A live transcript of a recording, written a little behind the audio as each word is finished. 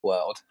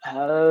world.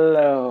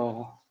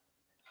 Hello.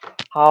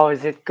 How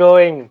is it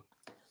going?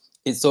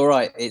 It's all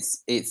right.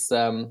 It's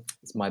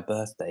my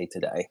birthday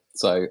today,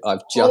 so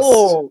I've just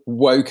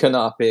woken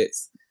up.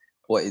 It's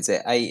what is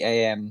it, 8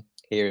 a.m.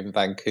 here in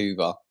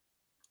Vancouver.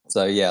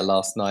 So yeah,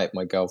 last night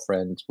my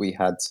girlfriend,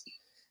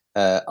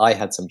 I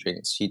had some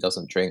drinks. She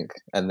doesn't drink,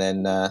 and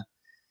then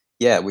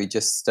yeah, we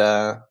just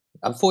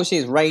unfortunately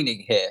it's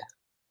raining here.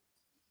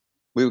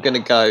 We were gonna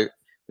go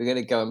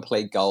and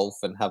play golf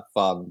and have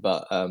fun,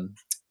 but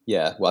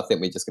yeah, well I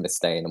think we're just gonna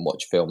stay in and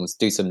watch films,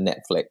 do some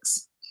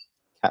Netflix,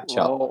 catch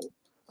up. Wow.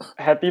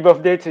 Happy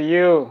birthday to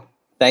you.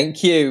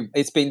 Thank you.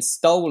 It's been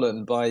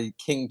stolen by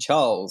King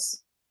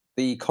Charles.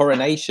 The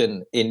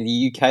coronation in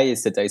the UK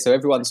is today, so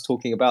everyone's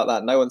talking about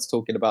that. No one's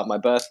talking about my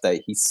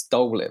birthday. He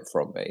stole it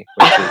from me,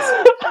 which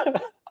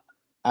is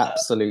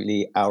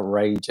absolutely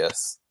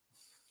outrageous.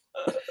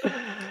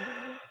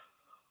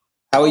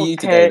 How are you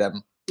today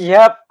then?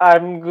 Yep,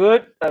 I'm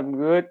good.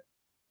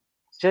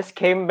 Just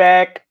came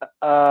back.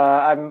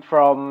 I'm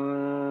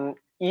from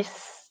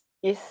East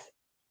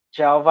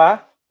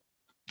Java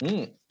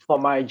for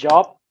my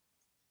job.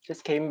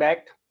 Just came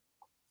back.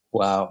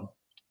 Wow.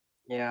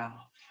 Yeah.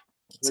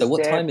 So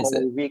what time is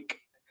it? A week.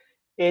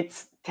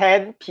 It's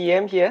 10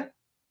 p.m. here.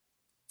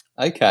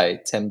 Okay,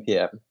 10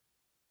 p.m.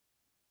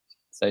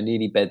 So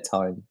nearly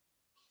bedtime.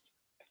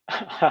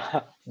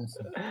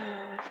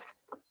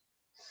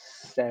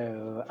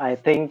 So I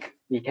think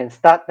we can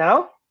start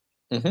now.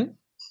 Mm-hmm.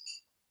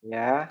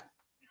 Yeah.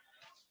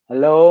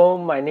 Hello,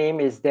 my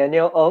name is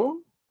Daniel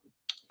Ng.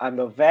 I'm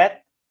a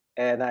vet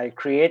and I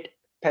create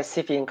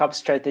passive income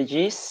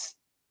strategies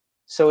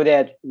so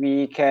that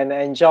we can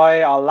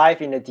enjoy our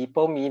life in a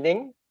deeper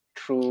meaning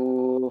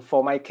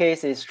for my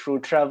case, is through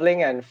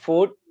traveling and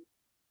food.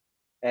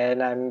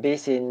 And I'm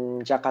based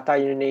in Jakarta,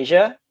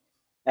 Indonesia.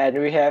 And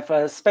we have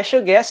a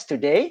special guest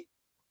today,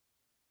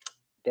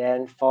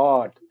 Dan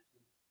Ford,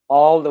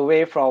 all the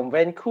way from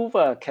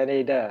Vancouver,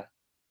 Canada.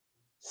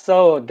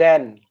 So,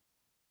 Dan,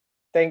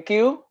 thank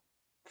you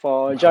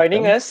for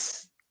joining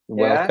us.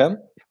 Welcome.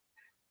 Yeah.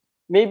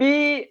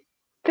 Maybe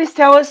please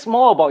tell us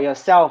more about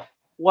yourself.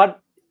 What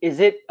is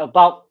it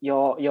about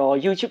your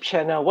YouTube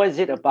channel? What is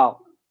it about?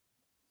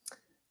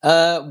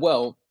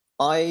 Well,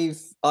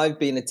 I've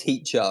been a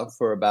teacher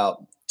for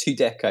about 2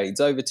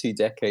 decades, over 2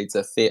 decades,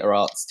 a theatre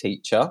arts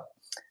teacher,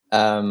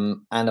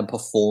 and a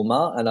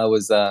performer. And I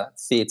was a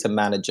theatre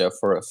manager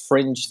for a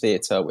fringe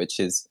theatre, which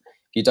is,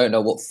 if you don't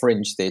know what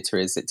fringe theatre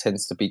is, it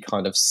tends to be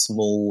kind of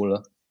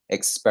small,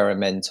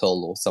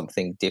 experimental, or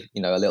something, a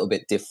little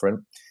bit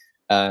different.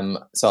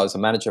 So I was a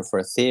manager for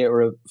a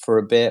theatre for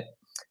a bit.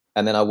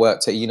 And then I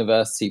worked at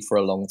university for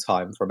a long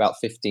time, for about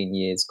 15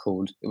 years.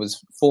 It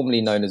was formerly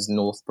known as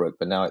Northbrook,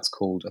 but now I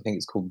think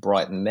it's called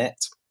Brighton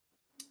Met.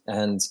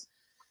 And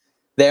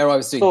there I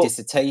was doing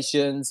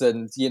dissertations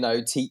and,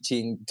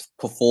 teaching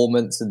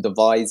performance and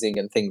devising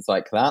and things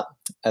like that.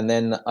 And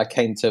then I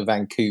came to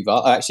Vancouver.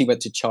 I actually went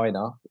to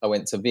China. I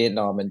went to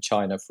Vietnam and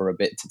China for a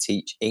bit to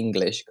teach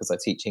English, because I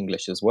teach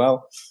English as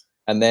well.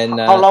 And then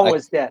how long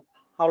was that?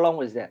 How long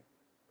was that?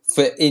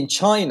 In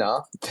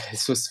China,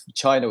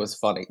 China was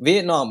funny.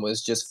 Vietnam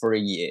was just for a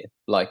year.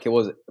 Like, it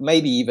was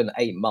maybe even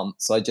 8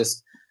 months. I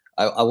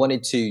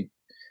wanted to,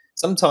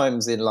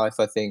 sometimes in life,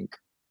 I think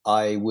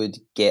I would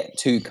get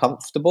too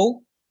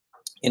comfortable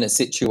in a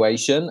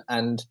situation,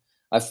 and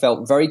I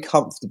felt very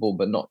comfortable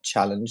but not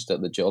challenged at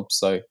the job.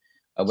 So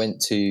I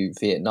went to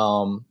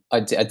Vietnam.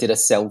 I did a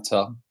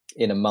CELTA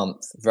in a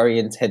month, very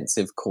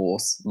intensive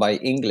course. My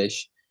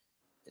English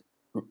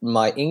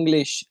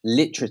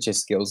literature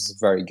skills is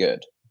very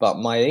good, but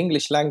my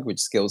English language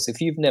skills, if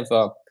you've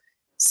never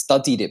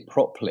studied it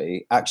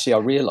properly, actually I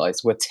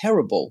realized were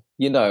terrible.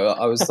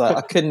 I was like,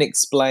 I couldn't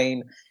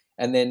explain.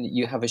 And then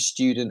you have a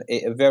student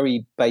at a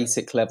very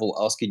basic level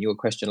asking you a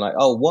question like,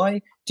 oh,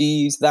 why do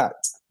you use that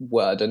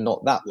word and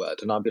not that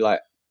word? And I'd be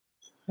like,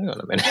 hang on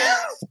a minute.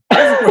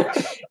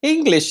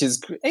 English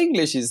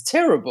is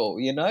terrible,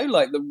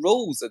 like the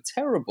rules are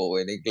terrible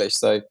in English.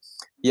 So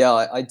yeah,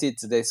 I did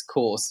this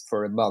course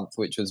for a month,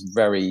 which was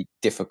very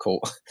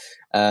difficult.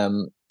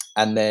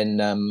 And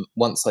then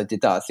once I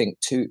did that, I think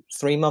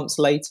 3 months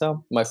later,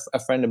 a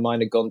friend of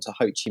mine had gone to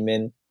Ho Chi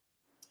Minh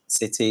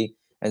City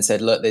and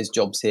said, look, there's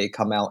jobs here,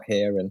 come out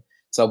here. And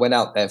so I went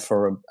out there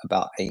for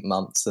about 8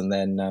 months, and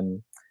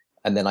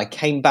then I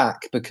came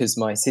back because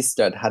my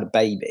sister had a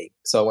baby.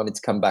 So I wanted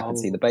to come back and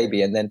see the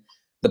baby. And then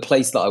the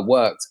place that I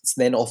worked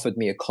then offered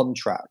me a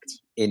contract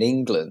in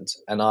England.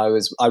 And I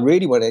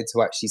really wanted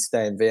to actually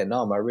stay in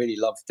Vietnam. I really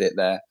loved it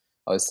there.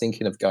 I was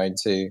thinking of going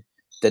to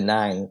Da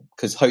Nang,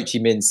 because Ho Chi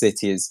Minh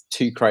City is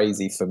too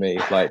crazy for me.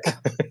 Like,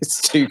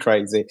 it's too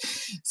crazy.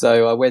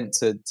 So I wanted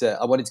to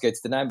go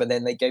to Da Nang, but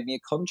then they gave me a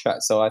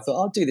contract. So I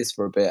thought, I'll do this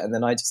for a bit. And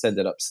then I just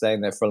ended up staying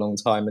there for a long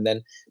time. And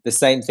then the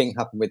same thing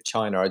happened with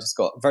China. I just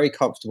got very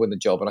comfortable in the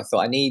job, and I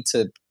thought, I need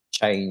to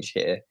change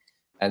here.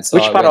 And so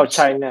Which part of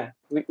China?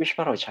 Which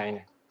part of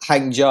China?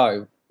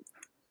 Hangzhou.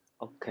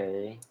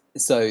 Okay.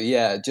 So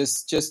yeah,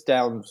 just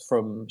down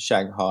from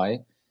Shanghai.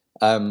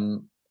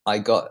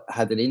 I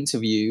had an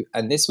interview,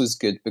 and this was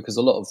good because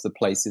a lot of the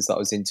places that I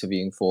was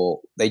interviewing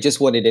for, they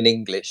just wanted an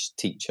English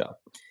teacher.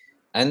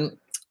 And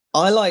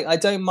I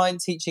don't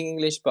mind teaching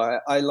English,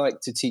 but I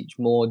like to teach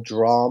more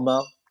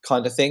drama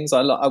kind of things.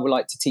 I would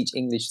like to teach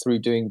English through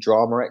doing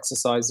drama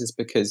exercises,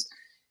 because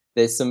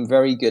there's some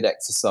very good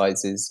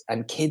exercises,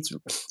 and kids,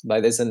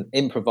 like, there's an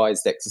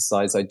improvised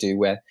exercise I do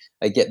where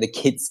I get the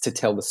kids to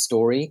tell the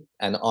story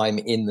and I'm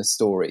in the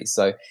story.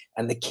 So,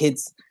 and the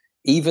kids,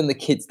 even the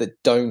kids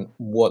that don't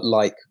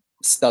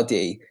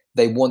study,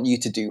 they want you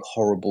to do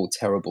horrible,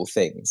 terrible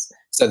things.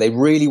 So they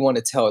really want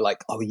to tell,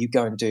 like, oh, you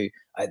go and do,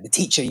 the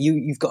teacher,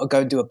 you've got to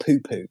go and do a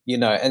poo-poo,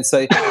 and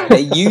so they're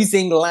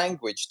using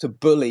language to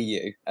bully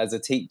you as a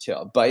teacher,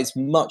 but it's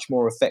much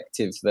more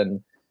effective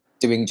than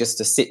doing just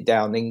a sit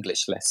down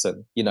English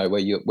lesson,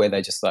 where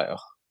they're just like, oh,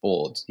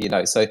 bored,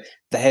 So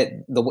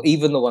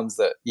even the ones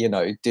that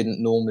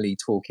didn't normally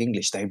talk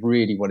English, they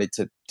really wanted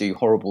to do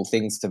horrible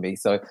things to me.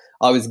 So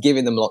I was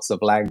giving them lots of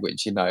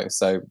language,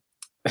 So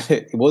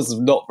it was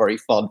not very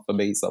fun for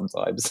me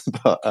sometimes,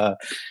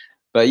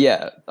 but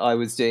yeah, I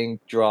was doing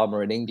drama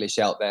and English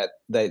out there.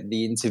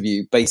 The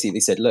interview basically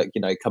said, look,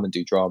 come and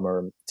do drama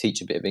and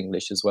teach a bit of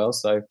English as well.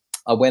 So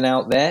I went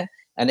out there,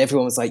 and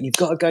everyone was like, you've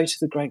got to go to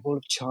the Great Wall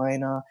of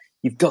China.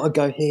 You've got to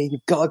go here.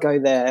 You've got to go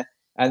there.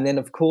 And then,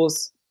 of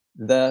course,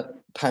 the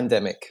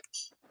pandemic.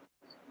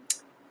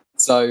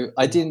 So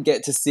I didn't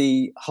get to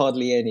see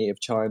hardly any of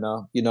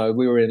China. We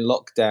were in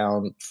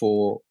lockdown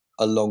for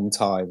a long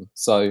time.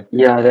 So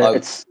yeah,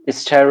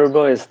 it's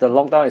terrible. The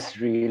lockdown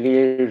is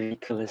really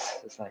ridiculous.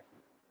 It's like,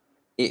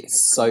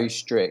 it's so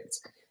strict.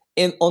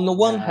 On the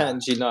one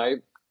hand,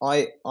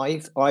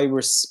 I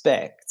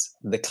respect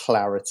the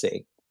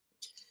clarity.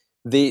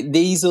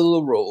 These are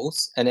the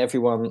rules, and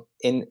everyone,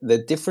 in the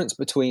difference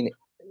between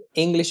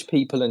English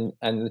people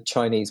and the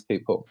Chinese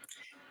people.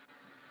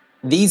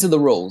 These are the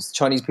rules.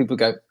 Chinese people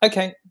go,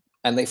 okay,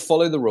 and they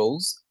follow the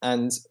rules.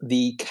 And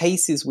the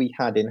cases we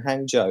had in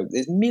Hangzhou,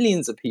 there's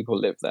millions of people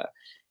live there.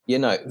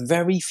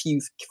 Very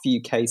few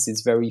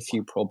cases, very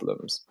few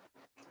problems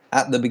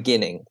at the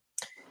beginning.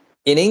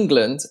 In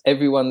England,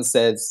 everyone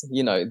says,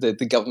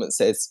 the government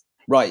says,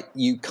 right,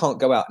 you can't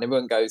go out, and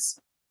everyone goes,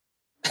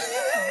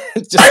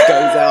 just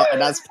goes out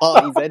and has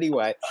parties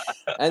anyway.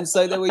 And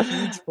so there were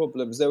huge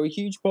problems. There were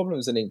huge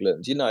problems in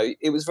England.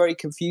 It was very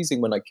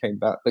confusing when I came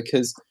back,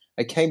 because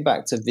I came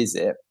back to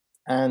visit,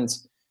 and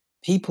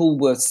people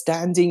were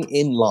standing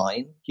in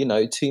line,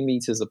 2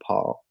 meters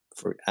apart,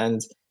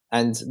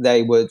 and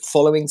they were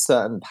following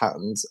certain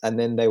patterns, and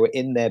then they were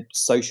in their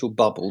social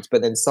bubbles.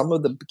 But then some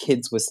of the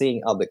kids were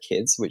seeing other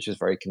kids, which was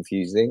very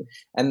confusing.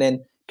 And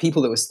then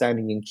people that were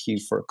standing in queue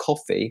for a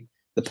coffee,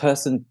 the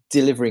person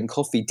delivering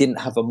coffee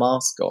didn't have a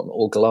mask on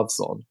or gloves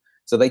on,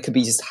 so they could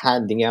be just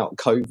handing out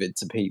COVID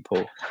to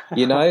people,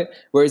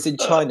 Whereas in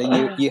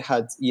China, you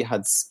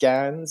had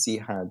scans, you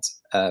had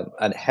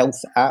a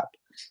health app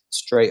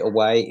straight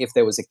away. If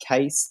there was a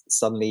case,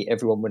 suddenly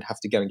everyone would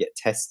have to go and get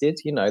tested.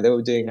 They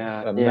were doing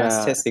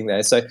mass testing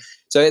there. So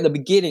at the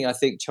beginning, I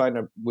think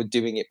China were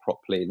doing it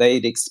properly.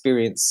 They'd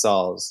experienced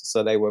SARS,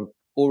 so they were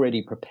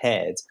already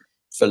prepared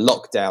for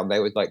lockdown. They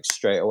were like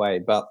straight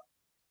away, but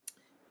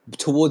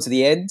towards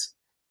the end,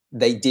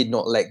 they did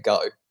not let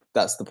go.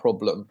 That's the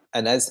problem.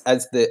 And as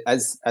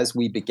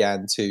we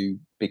began to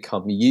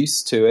become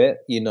used to it,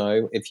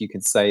 if you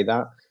could say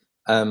that,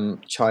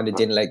 China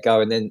didn't let go.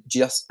 And then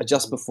just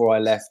before I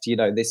left,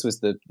 this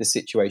was the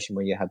situation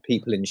where you had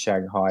people in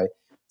Shanghai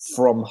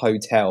from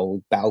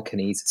hotel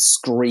balconies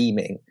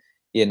screaming,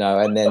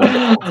 and then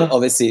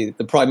obviously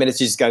the Prime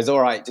Minister just goes,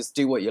 all right, just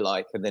do what you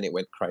like. And then it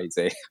went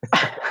crazy.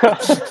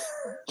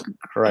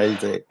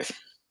 Crazy.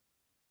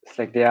 It's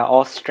like they are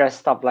all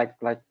stressed up, like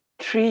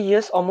 3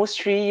 years,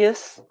 almost 3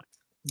 years.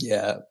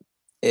 Yeah,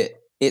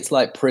 it's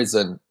like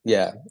prison.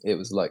 Yeah, it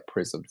was like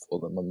prison for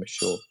them, I'm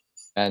sure,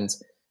 and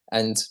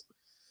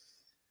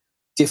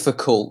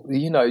difficult.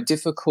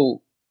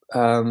 Difficult.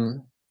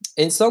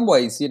 In some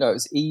ways,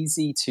 it's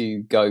easy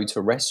to go to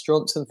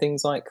restaurants and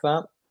things like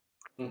that,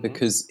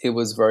 because it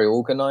was very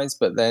organized.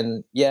 But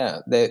then,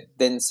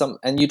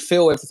 and you'd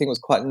feel everything was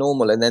quite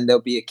normal, and then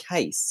there'll be a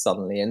case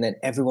suddenly, and then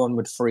everyone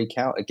would freak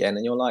out again,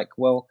 and you're like,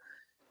 well,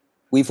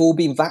 we've all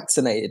been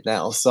vaccinated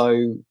now,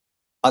 so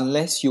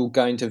unless you're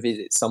going to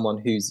visit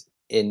someone who's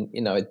in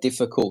a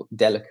difficult,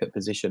 delicate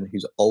position,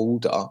 who's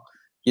older,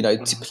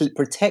 to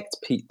protect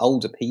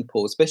older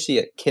people, especially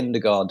at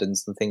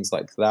kindergartens and things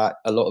like that.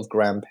 A lot of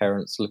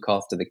grandparents look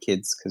after the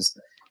kids because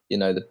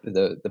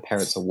the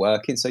parents are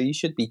working, so you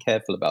should be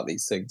careful about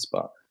these things.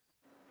 But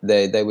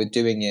they were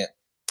doing it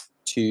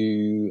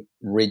too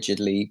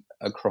rigidly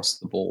across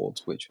the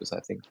board, which was,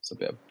 I think, was a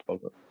bit of a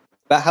problem.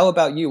 But how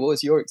about you? What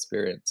was your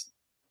experience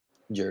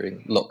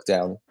during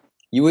lockdown?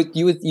 You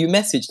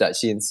messaged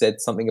actually and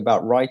said something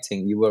about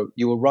writing. You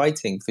were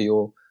writing for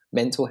your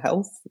mental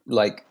health,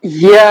 like.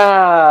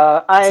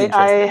 Yeah,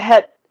 I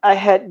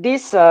had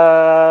this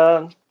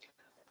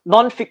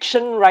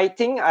non-fiction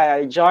writing.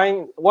 I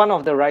joined one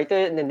of the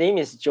writers. The name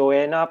is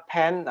Joanna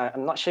Penn.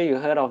 I'm not sure you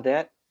heard of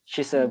that.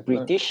 She's a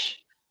British.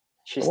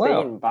 She's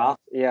staying in Bath.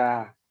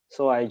 Yeah.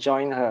 So I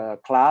joined her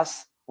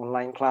class,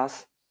 online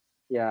class.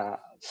 Yeah.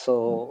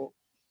 So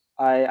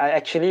I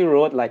actually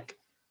wrote like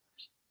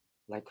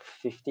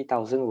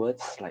 50,000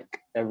 words like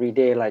every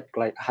day, like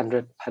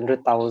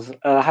 100,000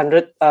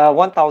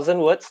 1,000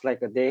 words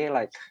like a day,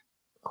 like.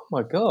 Oh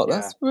my God,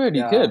 Yeah, that's really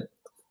yeah. good.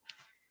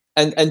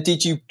 And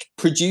did you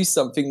produce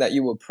something that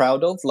you were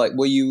proud of? Like,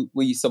 were you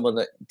someone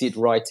that did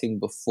writing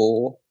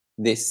before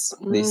this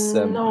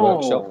workshop?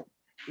 No,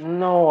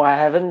 no, I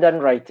haven't done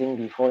writing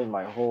before in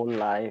my whole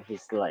life.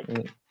 It's like,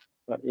 Mm,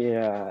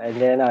 yeah,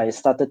 and then I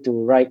started to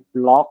write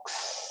blogs,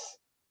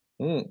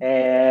 mm,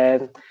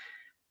 and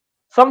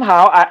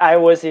somehow I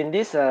was in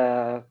this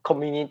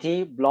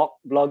community,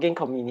 blogging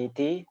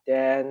community.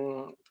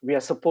 Then we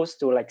are supposed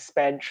to like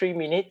spend 3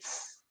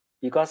 minutes,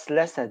 because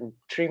less than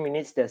 3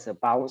 minutes there's a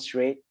bounce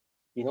rate.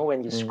 You know,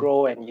 when you mm,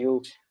 scroll and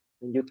you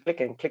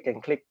click and click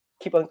and click,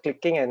 keep on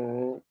clicking,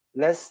 and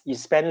you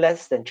spend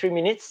less than 3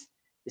 minutes,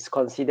 it's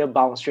considered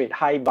bounce rate,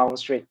 high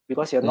bounce rate,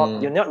 because you're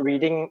mm. not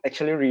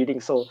actually reading.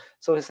 So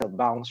it's a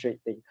bounce rate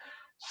thing.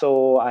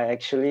 So I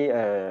actually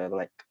uh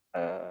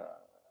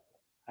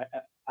I,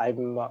 I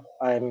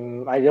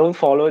don't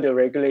follow the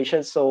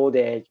regulations, so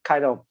they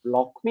kind of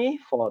block me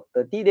for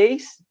 30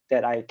 days,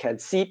 that I can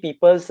see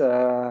people's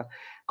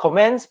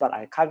comments, but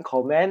I can't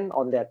comment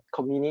on that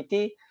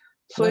community.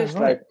 So No,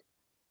 right.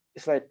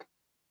 it's like,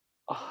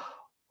 oh,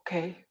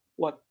 okay,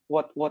 what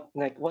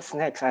next? What's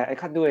next? I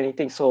can't do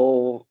anything.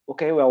 So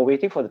okay, well,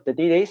 waiting for the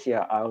 30 days.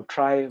 Yeah, I'll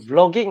try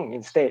vlogging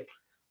instead.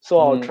 So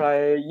I'll Mm, try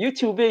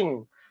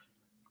YouTubing,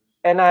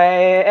 and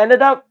I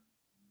ended up,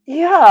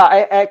 yeah,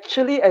 I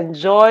actually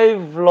enjoy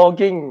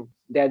vlogging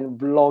than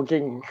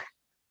blogging.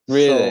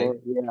 really? So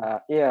yeah,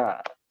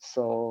 yeah.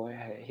 So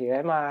here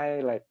am I,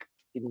 like,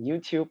 in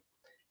YouTube.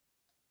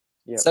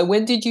 Yeah. So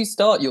when did you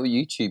start your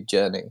YouTube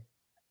journey?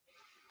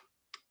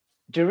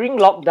 During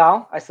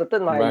lockdown, I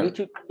started my Right.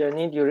 YouTube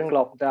journey during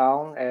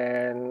lockdown,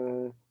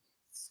 and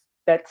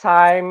that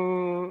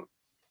time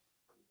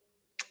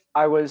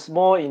I was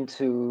more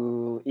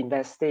into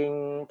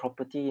investing,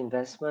 property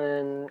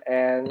investment,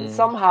 and Mm,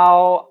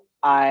 somehow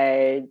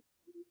I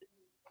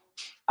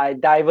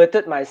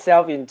diverted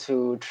myself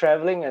into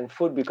traveling and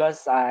food,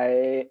 because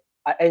I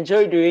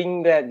enjoy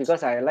doing that,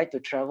 because I like to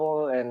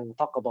travel and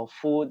talk about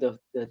food,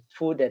 the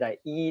food that I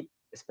eat,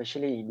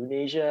 especially in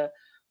Indonesia.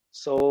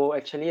 So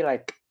actually,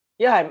 like,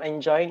 yeah, I'm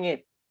enjoying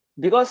it,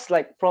 because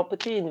like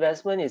property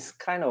investment is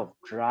kind of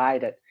dry,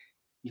 that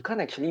you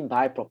can't actually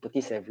buy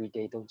properties every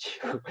day, don't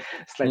you?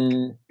 it's like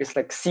mm, it's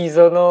like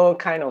seasonal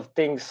kind of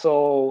thing.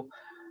 So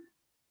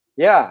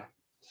yeah.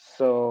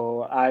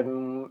 So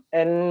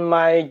and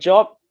my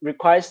job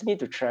requires me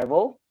to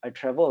travel. I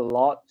travel a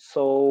lot.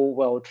 So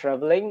while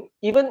traveling,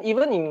 even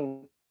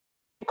in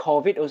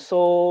COVID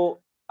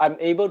also, I'm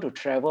able to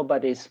travel,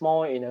 but it's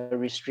more in a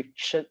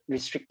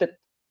restricted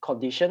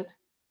condition.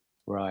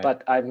 right.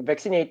 But I'm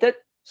vaccinated,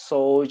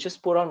 so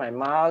just put on my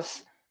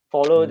mask,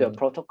 follow the Mm,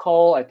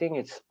 protocol. I think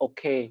it's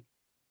okay.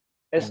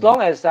 As mm.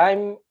 long as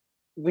I'm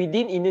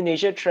within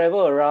Indonesia,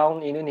 travel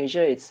around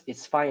Indonesia,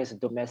 it's fine as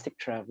domestic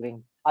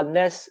traveling.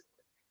 Unless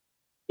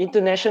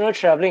international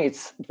traveling,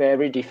 it's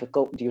very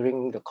difficult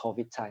during the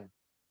COVID time,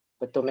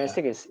 but Yeah.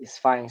 domestic is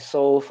fine.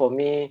 So for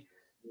me,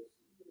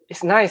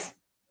 it's nice.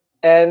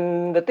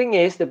 And the thing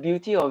is, the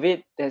beauty of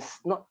it, there's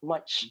not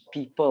much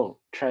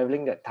people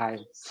traveling that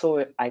time,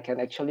 so I can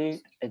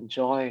actually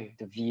enjoy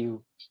the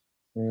view.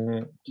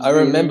 Mm. I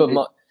Really, remember really.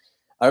 my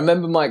I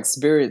remember my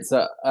experience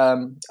at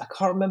I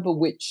can't remember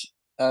which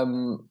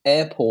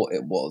airport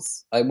it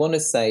was. I want to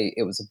say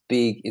it's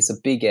a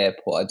big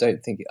airport. I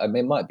don't think I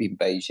mean it might be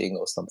Beijing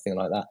or something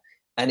like that.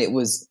 And it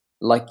was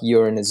like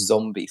you're in a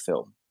zombie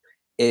film.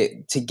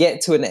 It to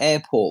get to an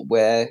airport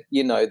where,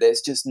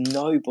 there's just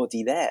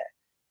nobody there.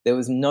 There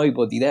was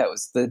nobody there. It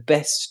was the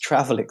best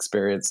travel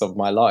experience of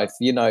my life.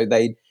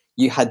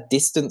 You had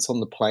distance on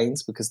the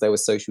planes because they were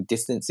social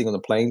distancing on the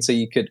plane, so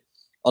you could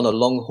on a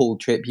long haul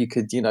trip, you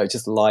could,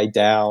 just lie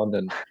down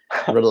and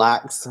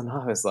relax. And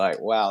I was like,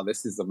 wow,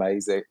 this is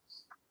amazing.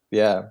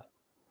 Yeah.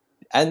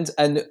 And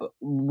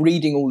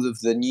reading all of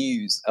the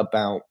news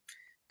about,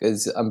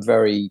 because I'm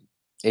very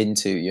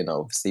into,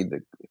 obviously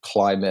the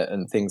climate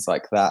and things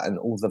like that, and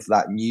all of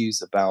that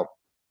news about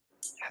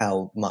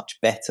how much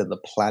better the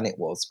planet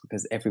was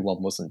because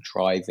everyone wasn't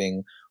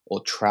driving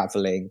or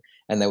traveling,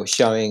 and they were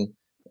showing.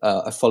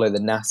 I follow the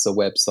NASA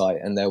website,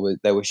 and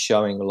they were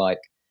showing like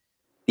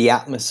the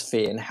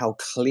atmosphere and how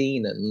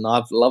clean and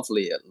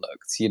lovely it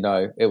looked.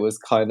 It was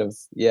kind of,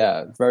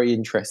 yeah, very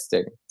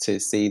interesting to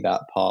see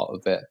that part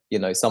of it.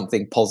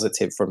 Something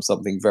positive from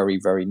something very,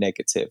 very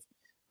negative.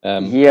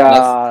 And I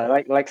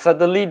Yeah, like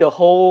suddenly the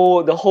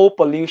whole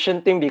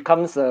pollution thing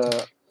becomes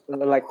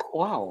like,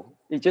 wow,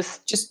 it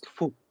just just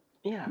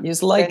yeah,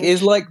 it's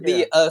vanish. like Yeah.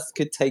 the earth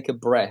could take a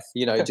breath,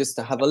 just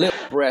to have a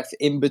little breath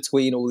in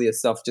between all the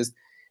stuff.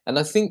 And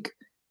I think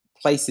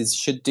places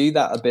should do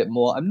that a bit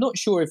more. I'm not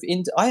sure if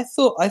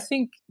I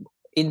think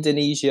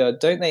Indonesia,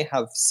 don't they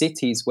have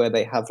cities where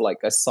they have like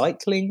a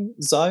cycling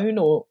zone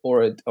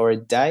or a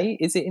day?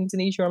 Is it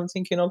Indonesia I'm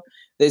thinking of?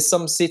 There's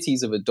some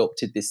cities have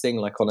adopted this thing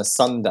like on a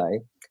Sunday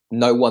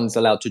no one's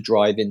allowed to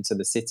drive into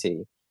the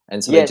city,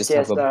 and so they Yes, just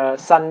have a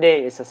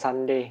Sunday is a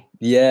Sunday.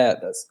 yeah.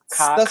 That's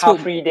Car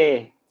what free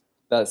day.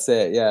 that's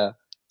it. Yeah,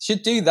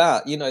 should do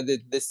that. You know, the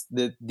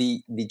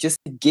just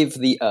to give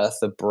the earth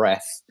a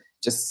breath,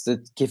 just to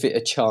give it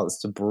a chance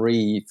to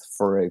breathe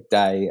for a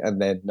day,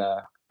 and then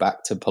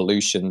back to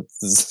pollution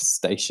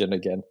station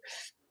again.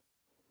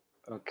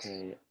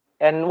 Okay.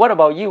 And what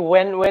about you?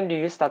 When do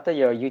you started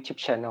your YouTube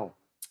channel?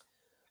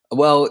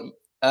 Well,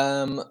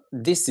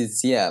 this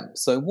is yeah.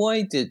 So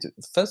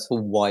first of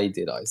all, why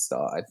did I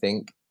start? I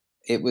think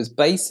it was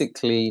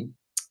basically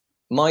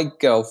my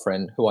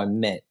girlfriend who I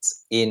met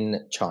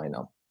in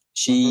China.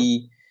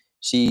 Mm-hmm.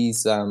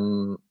 She's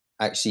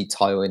actually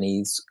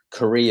Taiwanese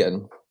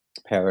Korean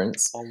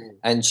parents, Oh.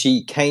 and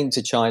she came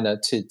to China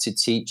to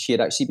teach. She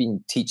had actually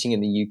been teaching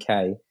in the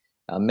UK.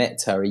 I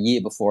met her a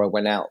year before I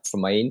went out for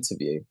my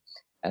interview,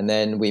 and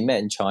then we met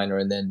in China,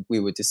 and then we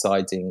were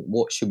deciding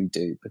what should we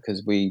do,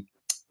 because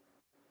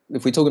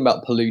if we're talking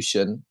about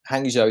pollution,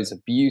 Hangzhou is a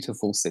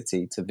beautiful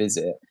city to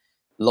visit.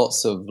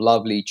 Lots of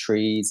lovely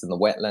trees and the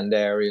wetland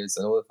areas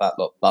and all of that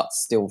lot, but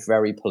still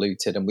very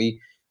polluted. And we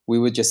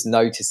were just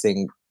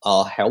noticing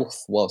our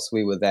health whilst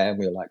we were there, and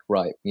we were like,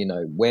 right, you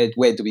know, where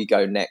do we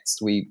go next?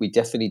 We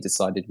definitely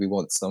decided we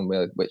want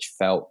somewhere which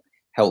felt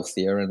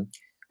healthier. And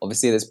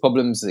obviously there's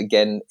problems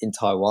again in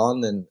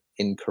Taiwan and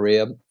in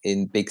Korea,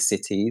 in big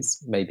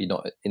cities, maybe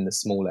not in the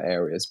smaller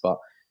areas, but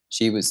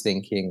she was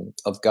thinking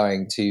of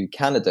going to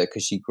Canada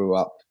because she grew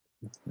up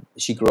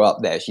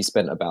there. She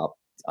spent about,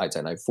 I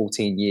don't know,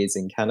 14 years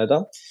in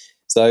Canada.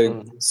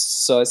 So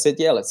I said,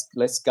 yeah,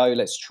 let's go,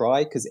 let's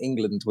try, because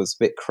England was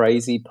a bit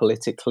crazy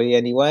politically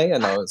anyway,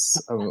 and I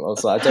was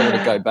like, I don't want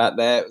to go back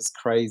there. It was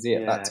crazy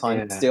at that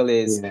time. Still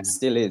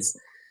is.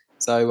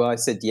 So I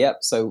said, yep.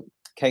 So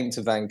came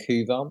to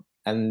Vancouver,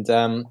 and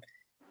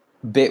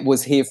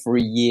was here for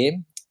a year.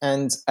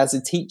 And as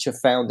a teacher,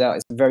 found out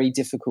it's very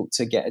difficult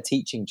to get a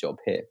teaching job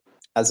here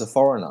as a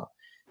foreigner.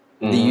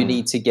 You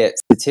need to get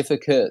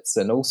certificates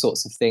and all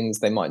sorts of things.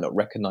 They might not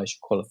recognize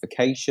your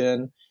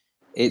qualification.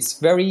 It's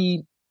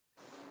very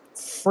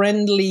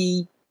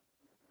friendly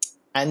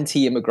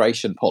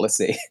anti-immigration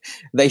policy.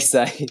 They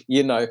say,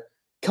 you know,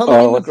 come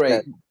and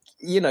immigrate,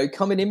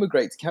 come and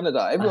immigrate to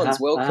Canada. Everyone's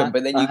welcome.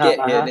 But then you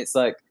get here and it's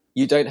like,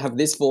 you don't have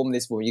this form,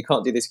 you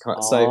can't do this.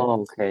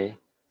 So okay.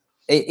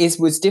 it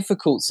was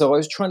difficult. So I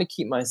was trying to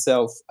keep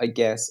myself, I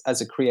guess,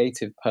 as a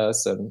creative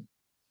person.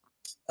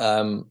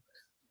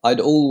 I'd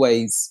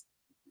always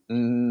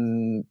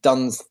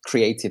done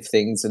creative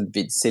things and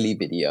silly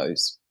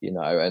videos, you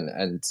know,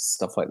 and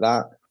stuff like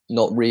that.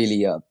 Not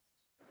really a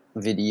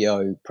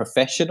video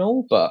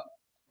professional, but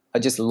I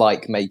just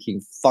like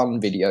making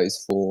fun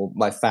videos for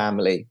my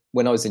family.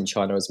 When I was in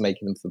China, I was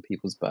making them for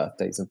people's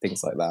birthdays and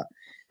things like that.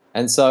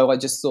 And so I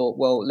just thought,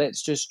 well,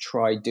 let's just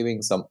try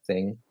doing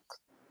something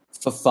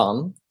for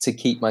fun to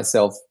keep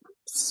myself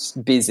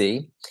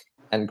busy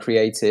and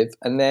creative.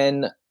 And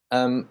then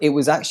it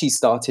was actually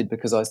started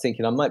because I was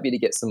thinking I might be able to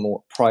get some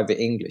more private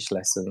English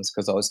lessons,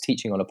 because I was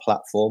teaching on a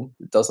platform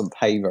that doesn't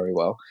pay very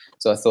well.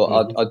 So I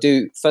thought I'll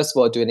do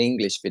an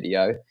English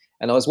video.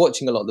 And I was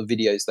watching a lot of the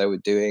videos they were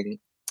doing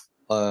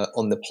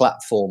on the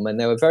platform, and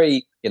they were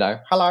very, you know,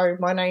 hello,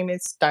 my name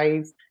is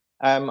Dave.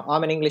 I'm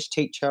an English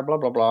teacher, blah,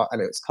 blah, blah.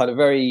 And it was kind of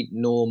very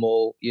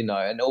normal, you know,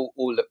 and all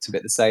looked a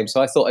bit the same.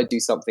 So I thought I'd do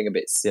something a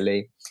bit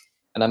silly.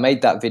 And I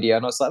made that video,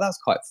 and I was like, that's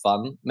quite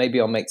fun. Maybe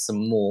I'll make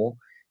some more.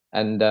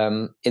 And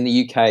in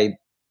the UK,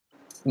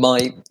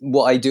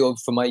 what I do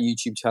for my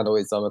YouTube channel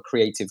is I'm a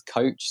creative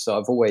coach. So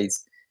I've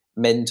always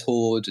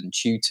mentored and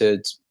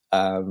tutored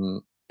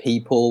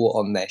people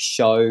on their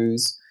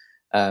shows,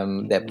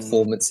 their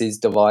performances,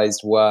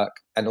 devised work,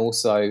 and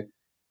also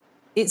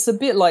it's a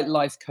bit like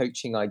life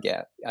coaching, I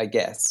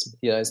guess.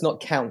 You know, it's not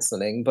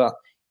counseling, but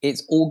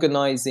it's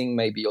organizing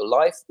maybe your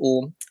life.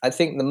 Or I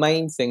think the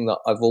main thing that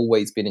I've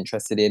always been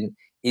interested in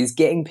is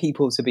getting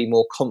people to be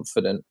more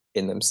confident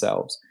in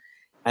themselves,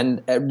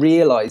 and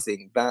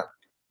realizing that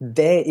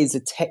there is a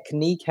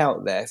technique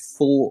out there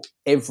for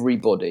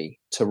everybody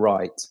to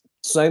write.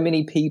 So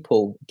many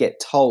people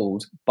get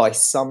told by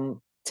some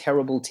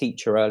terrible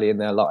teacher early in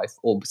their life,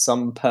 or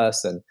some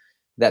person,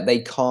 that they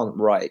can't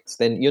write.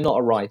 Then you're not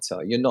a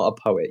writer, you're not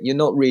a poet, you're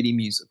not really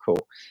musical.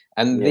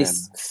 And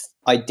this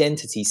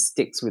identity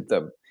sticks with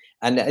them.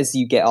 And as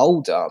you get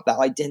older, that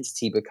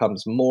identity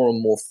becomes more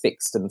and more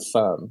fixed and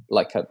firm,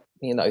 like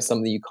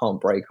something you can't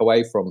break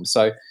away from.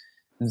 So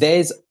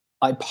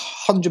I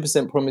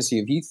 100% promise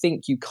you, if you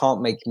think you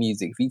can't make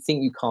music, if you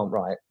think you can't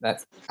write,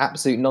 that's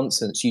absolute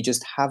nonsense. You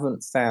just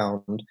haven't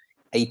found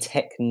a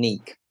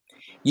technique.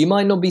 You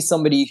might not be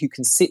somebody who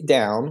can sit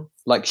down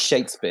like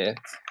Shakespeare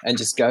and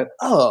just go,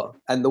 oh,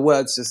 and the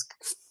words just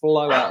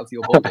flow out of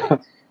your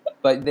body.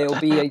 But there'll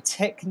be a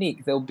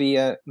technique. There'll be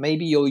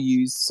maybe you'll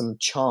use some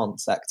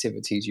chance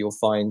activities. You'll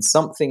find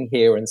something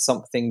here and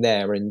something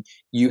there, and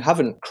you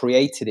haven't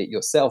created it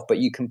yourself, but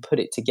you can put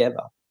it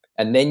together.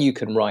 And then you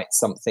can write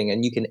something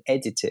and you can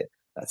edit it.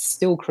 That's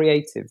still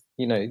creative,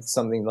 you know,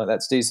 something like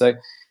that to do. So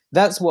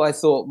that's what I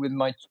thought with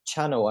my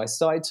channel. I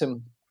started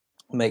to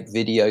make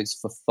videos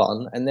for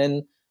fun. And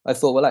then I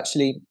thought, well,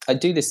 actually, I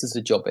do this as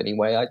a job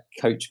anyway. I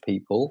coach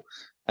people.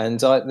 And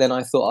then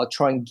I thought I'd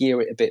try and gear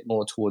it a bit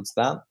more towards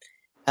that.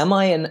 Am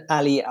I an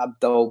Ali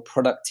Abdul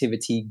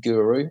productivity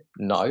guru?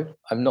 No,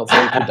 I'm not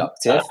very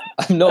productive.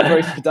 I'm not a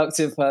very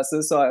productive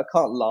person, so I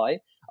can't lie.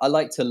 I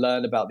like to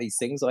learn about these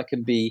things. I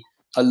can be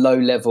a low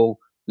level,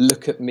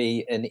 look at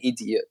me, an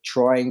idiot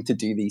trying to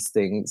do these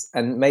things.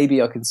 And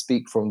maybe I can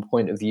speak from a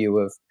point of view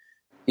of,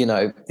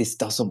 this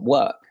doesn't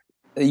work.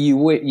 A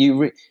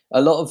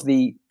lot of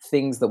the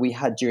things that we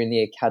had during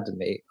the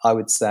academy, I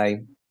would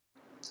say,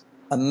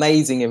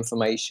 amazing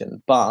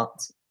information, but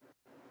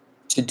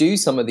to do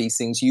some of these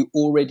things, you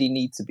already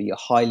need to be a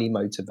highly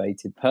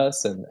motivated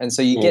person. And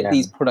so you get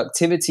these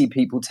productivity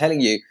people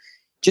telling you,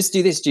 just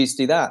do this, just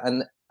do that.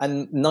 And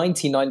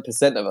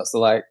 99% of us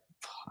are like,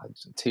 I'm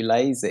too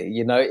lazy.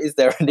 Is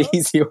there an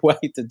easier way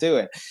to do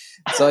it?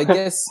 So I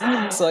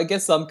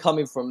guess I'm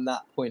coming from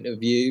that point of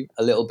view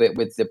a little bit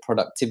with the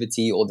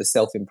productivity or the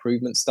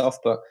self-improvement stuff.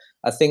 But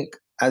I think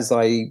as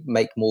I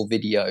make more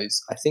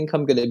videos, I think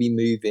I'm going to be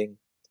moving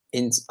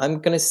I'm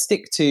going to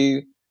stick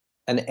to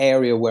an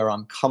area where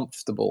I'm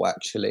comfortable,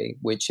 actually,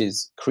 which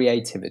is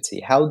creativity.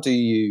 How do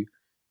you,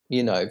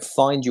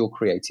 find your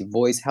creative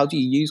voice? How do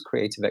you use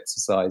creative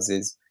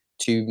exercises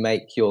to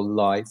make your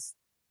life?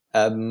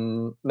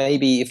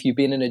 Maybe if you've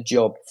been in a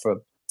job for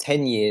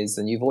 10 years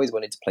and you've always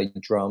wanted to play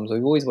drums or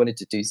you've always wanted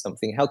to do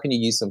something, how can you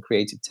use some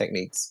creative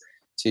techniques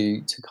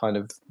to kind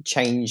of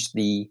change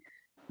the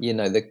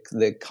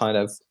kind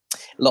of,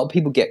 a lot of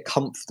people get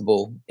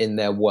comfortable in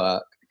their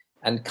work.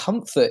 And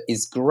comfort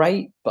is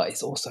great, but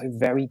it's also a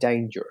very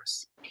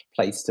dangerous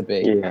place to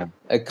be. Yeah.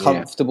 A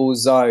comfortable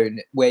zone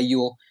where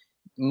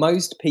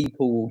most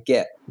people will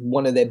get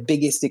one of their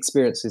biggest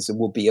experiences and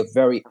will be a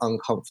very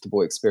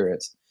uncomfortable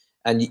experience.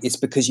 And it's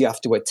because you have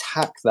to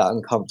attack that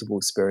uncomfortable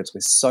experience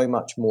with so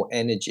much more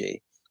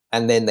energy.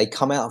 And then they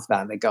come out of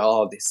that and they go,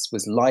 oh, this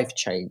was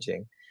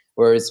life-changing.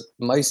 Whereas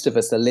most of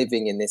us are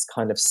living in this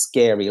kind of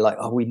scary, like,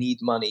 oh, we need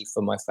money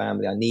for my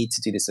family. I need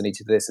to do this. I need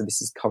to do this. And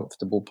this is a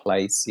comfortable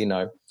place,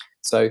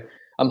 So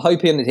I'm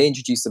hoping to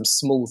introduce some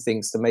small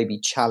things to maybe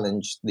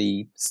challenge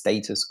the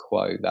status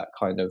quo, that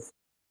kind of,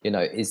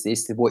 is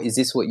this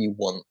what you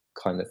want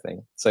kind of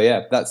thing. So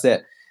yeah, that's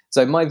it.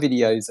 So my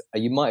videos,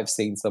 you might have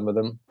seen some of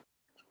them.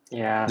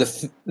 Yeah.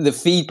 The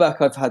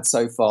feedback I've had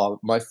so far,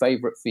 my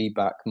favorite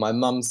feedback, my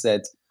mum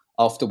said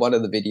after one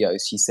of the videos,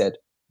 she said,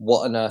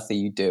 "What on earth are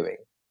you doing?"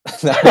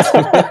 There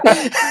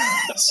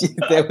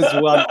was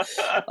one,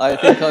 I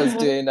think I was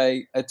doing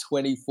a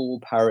 24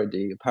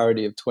 parody, a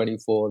parody of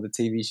 24, the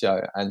TV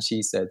show, and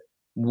she said,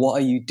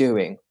 "What are you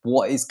doing?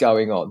 What is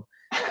going on?"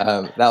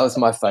 That was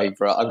my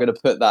favorite. I'm going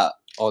to put that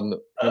on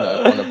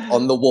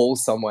the wall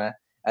somewhere.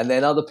 And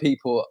then other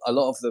people, a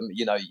lot of them,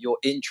 your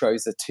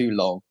intros are too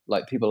long.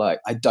 Like people are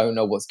like, I don't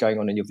know what's going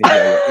on in your video.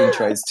 Your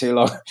intro is too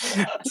long.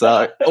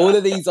 So all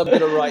of these I'm going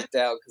to write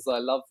down because I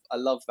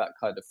love that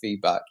kind of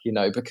feedback,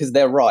 because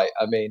they're right.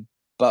 I mean,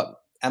 but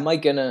am I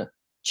going to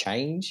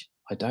change?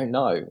 I don't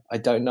know.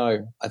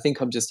 I think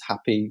I'm just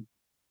happy,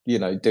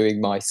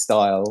 doing my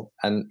style.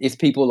 And if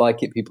people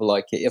like it, people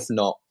like it. If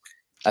not,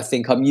 I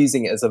think I'm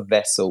using it as a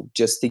vessel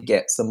just to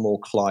get some more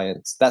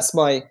clients. That's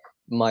my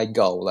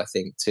goal, I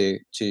think, to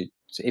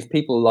if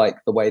people like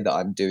the way that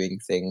I'm doing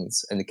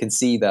things and they can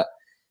see that.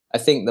 I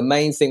think the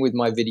main thing with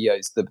my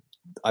videos,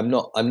 I'm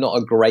not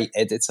a great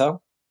editor.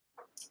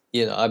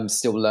 I'm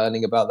still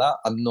learning about that.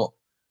 I'm not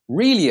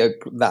really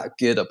that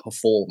good a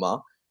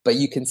performer, but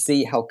you can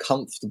see how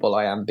comfortable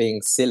I am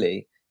being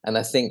silly. And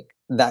I think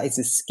that is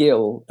a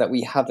skill that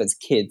we have as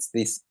kids,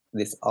 this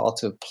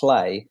art of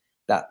play,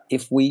 that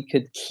if we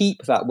could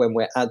keep that when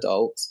we're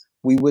adults,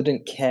 we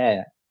wouldn't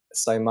care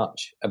so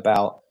much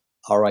about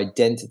our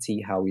identity,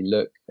 how we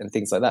look and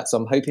things like that. So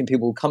I'm hoping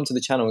people will come to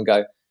the channel and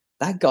go,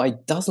 that guy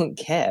doesn't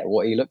care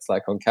what he looks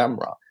like on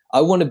camera.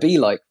 I want to be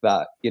like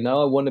that.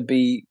 I want to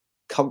be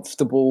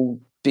comfortable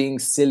being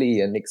silly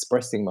and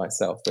expressing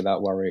myself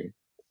without worrying.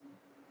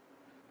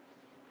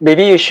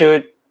 Maybe you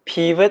should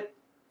pivot,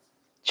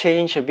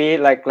 change a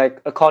bit,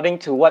 like according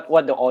to what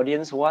the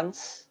audience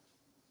wants.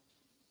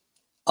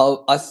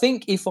 I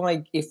think if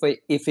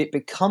it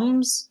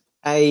becomes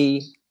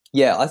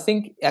I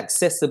think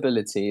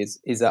accessibility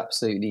is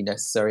absolutely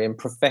necessary, and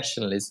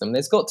professionalism.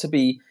 There's got to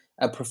be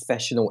a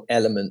professional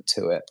element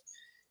to it.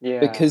 Yeah.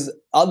 Because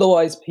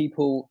otherwise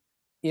people,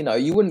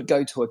 you wouldn't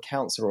go to a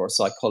counselor or a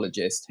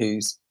psychologist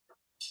who's,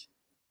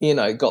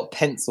 got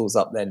pencils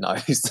up their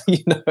nose.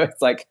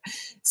 It's like,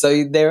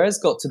 so there has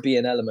got to be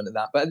an element of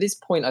that. But at this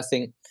point, I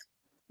think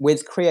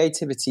with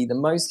creativity, the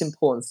most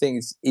important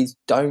thing is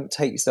don't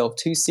take yourself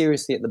too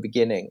seriously at the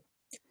beginning.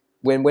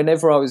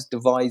 Whenever I was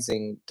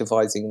devising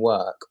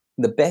work,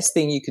 the best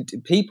thing you could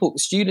do,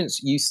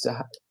 students used to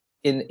have,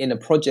 in a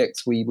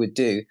project we would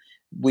do,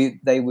 we'd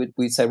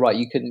say, right,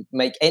 you can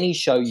make any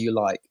show you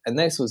like. And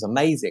this was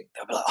amazing.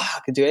 They'd be like, oh, I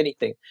could do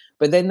anything.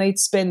 But then they'd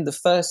spend the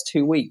first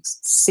 2 weeks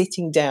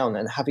sitting down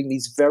and having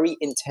these very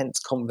intense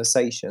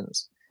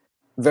conversations,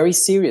 very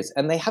serious.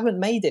 And they haven't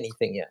made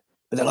anything yet.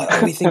 But they're like,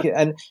 oh, we think it,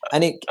 and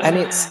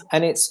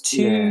it's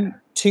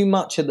too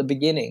much at the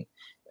beginning.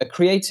 A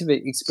creative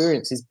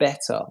experience is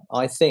better,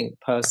 I think,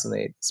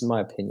 personally. It's my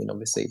opinion,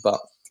 obviously, but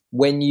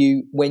when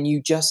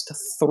you just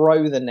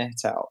throw the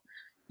net out,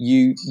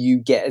 you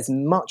get as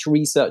much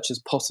research as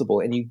possible,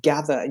 and you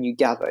gather and you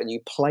gather and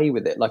you play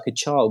with it like a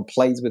child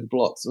plays with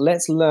blocks.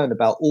 Let's learn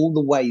about all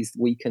the ways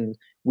we can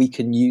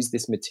use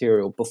this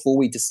material before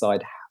we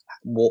decide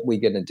what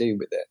we're going to do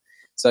with it.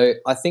 So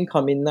I think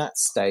I'm in that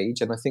stage,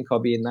 and I think I'll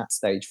be in that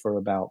stage for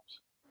about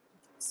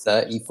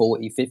 30,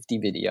 40, 50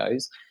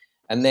 videos.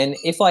 And then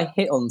if I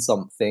hit on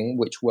something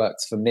which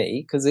works for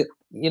me, because it,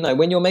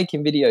 when you're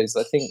making videos,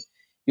 I think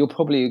you'll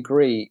probably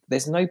agree,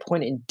 there's no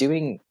point in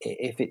doing it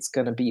if it's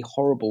going to be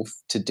horrible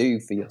to do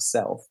for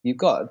yourself. You've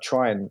got to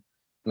try and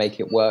make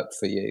it work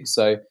for you.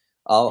 So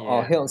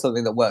I'll hit on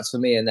something that works for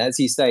me. And as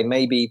you say,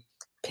 maybe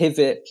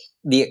pivot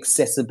the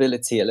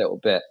accessibility a little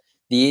bit.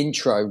 The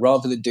intro,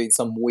 rather than doing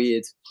some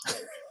weird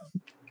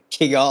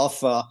King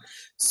Arthur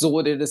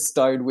sword in a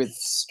stone with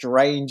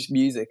strange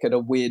music and a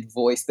weird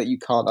voice that you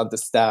can't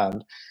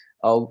understand,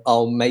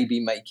 I'll maybe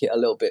make it a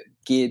little bit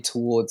geared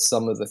towards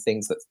some of the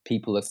things that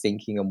people are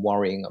thinking and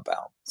worrying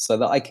about, so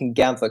that I can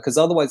gather, because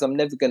otherwise I'm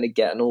never going to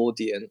get an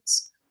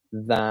audience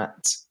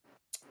that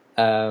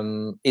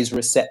is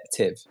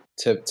receptive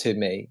to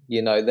me,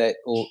 that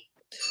or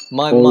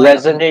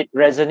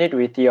resonate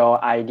with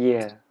your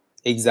idea.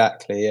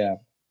 Exactly, yeah,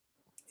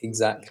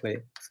 exactly.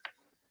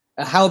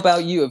 How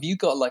about you? Have you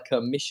got like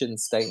a mission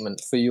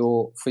statement for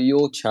your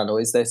channel?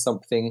 Is there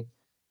something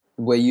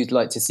where you'd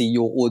like to see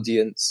your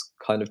audience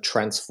kind of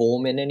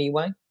transform in any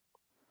way?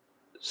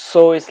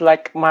 So it's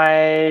like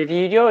my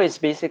video is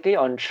basically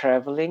on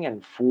traveling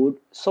and food.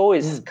 So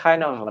it's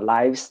kind of a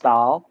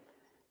lifestyle.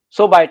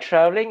 So by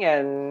traveling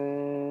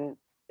and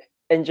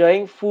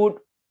enjoying food,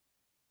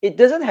 it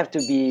doesn't have to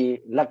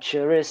be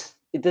luxurious.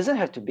 It doesn't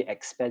have to be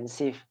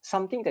expensive.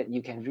 Something that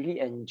you can really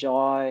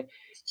enjoy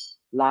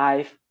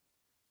life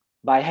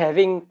by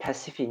having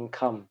passive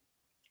income.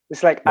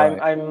 It's like Right.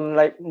 I'm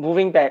like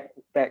moving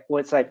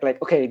backwards, like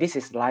okay, this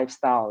is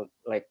lifestyle,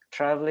 like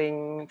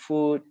traveling,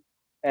 food,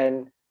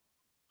 and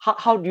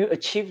how do you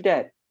achieve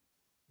that?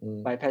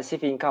 By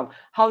passive income.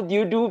 How do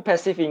you do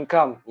passive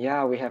income?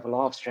 Yeah, we have a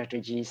lot of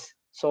strategies.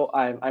 So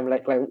I'm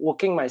like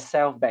working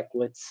myself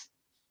backwards.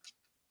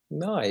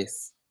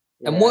 Nice.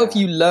 And what have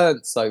Yeah. you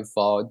learned so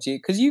far?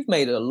 Because you've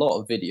made a lot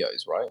of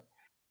videos, right?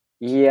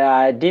 Yeah,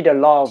 I did a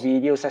lot of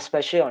videos,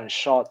 especially on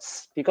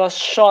shorts, because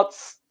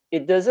shorts,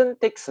 it doesn't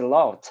takes a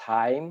lot of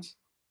time.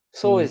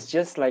 So it's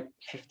just like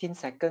 15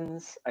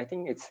 seconds. I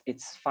think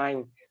it's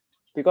fine,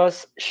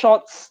 because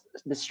shorts,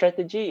 the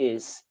strategy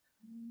is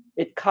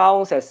it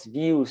counts as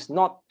views,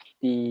 not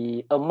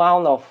the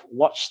amount of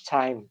watch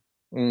time.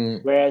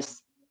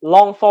 Whereas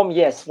long form,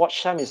 yes,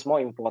 watch time is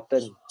more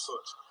important.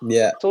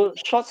 Yeah. So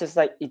shorts is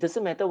like, it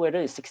doesn't matter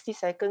whether it's 60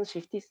 seconds,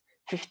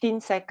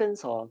 15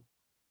 seconds, or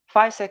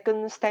 5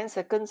 seconds, 10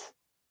 seconds.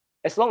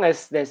 As long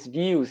as there's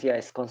views, yeah,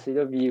 it's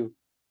considered view.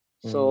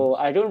 So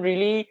I don't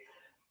really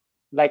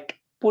like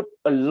put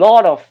a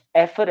lot of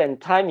effort and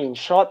time in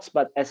shorts,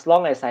 but as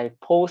long as I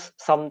post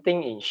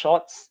something in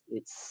shorts,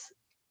 it's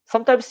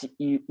sometimes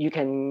you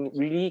can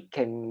really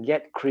can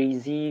get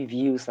crazy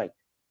views, like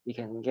you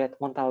can get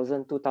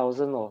 1,000,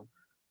 2,000, or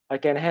I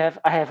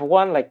have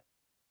one like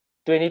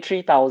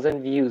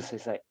 23,000 views.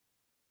 It's like,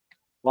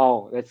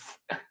 wow, that's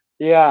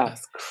yeah.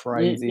 That's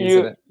crazy,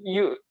 isn't it?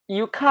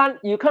 You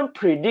can't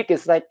predict.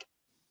 It's like,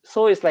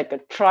 so it's like a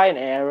try and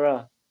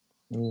error.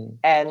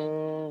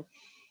 And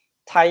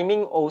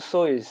timing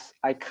also is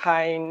I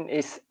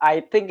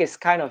think it's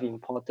kind of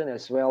important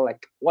as well,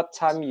 like what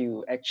time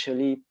you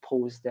actually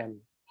post them,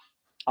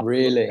 upload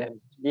Really? them.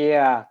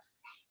 Yeah.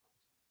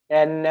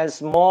 And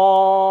as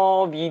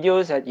more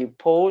videos that you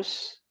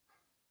post,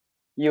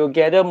 you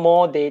gather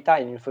more data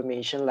and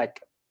information, like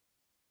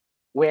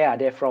where are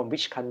they from,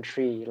 which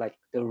country, like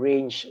the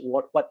range,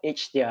 what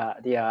age they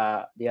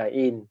are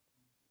in,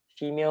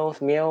 females,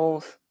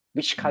 males,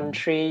 which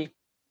country,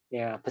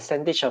 yeah,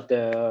 percentage of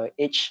the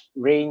age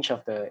range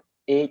of the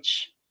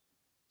age.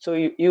 So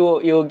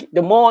you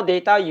the more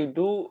data you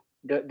do,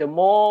 the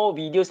more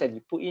videos that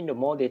you put in, the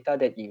more data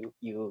that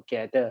you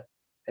gather,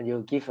 and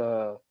you'll give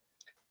a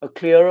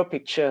clearer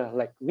picture,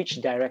 like which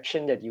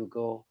direction that you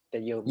go,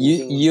 that you're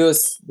moving.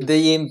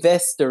 The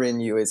investor in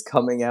you is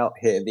coming out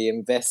here, the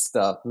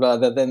investor,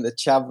 rather than the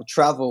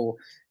travel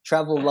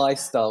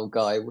lifestyle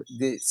guy.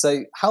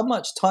 So how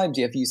much time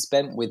have you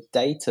spent with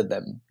data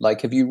then?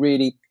 Like, have you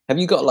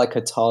got like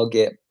a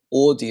target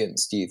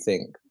audience, do you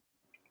think?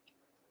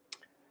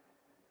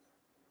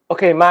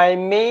 Okay, my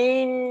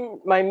main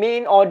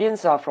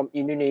audience are from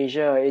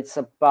Indonesia. It's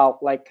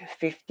about like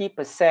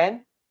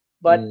 50%,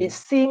 but it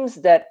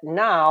seems that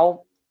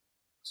now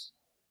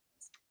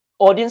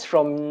audience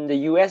from the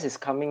US is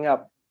coming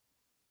up.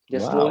 They're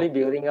slowly Wow.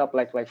 building up,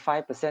 like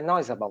 5%. Now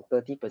it's about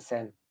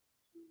 30%.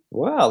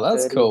 Wow,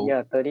 that's cool.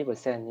 Yeah,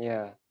 30%.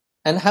 Yeah.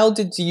 And how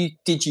did you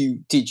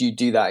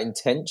do that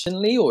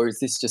intentionally, or is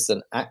this just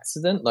an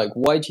accident? Like,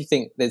 why do you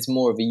think there's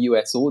more of a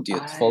US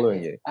audience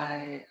following you?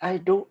 I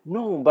don't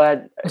know,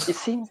 but it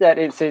seems that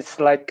it's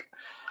like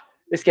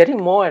it's getting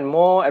more and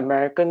more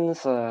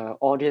Americans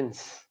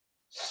audience.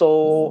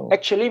 So Oh.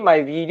 actually,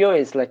 my video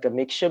is like a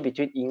mixture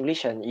between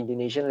English and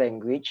Indonesian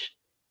language,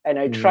 and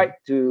I Mm, tried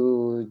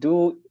to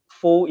do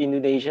full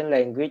Indonesian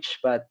language,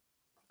 but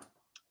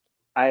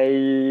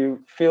I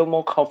feel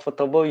more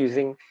comfortable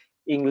using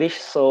English.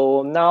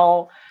 So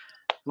now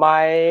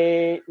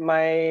my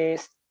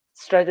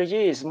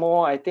strategy is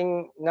more. I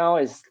think now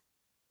is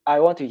I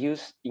want to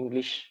use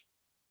English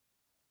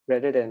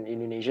rather than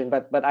Indonesian,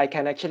 but I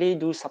can actually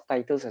do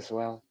subtitles as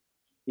well.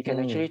 You can mm,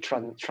 actually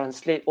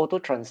translate, auto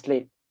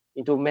translate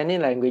into many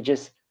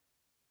languages.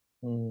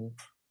 mm.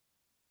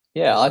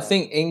 Yeah, I Yeah,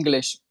 think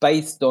English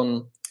based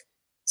on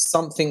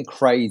something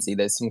crazy.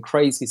 There's some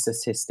crazy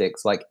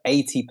statistics, like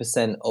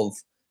 80% of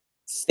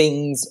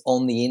things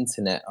on the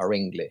internet are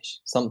English,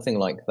 something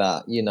like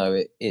that. You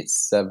know,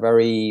 it's a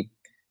very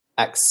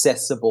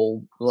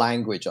accessible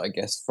language, I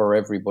guess, for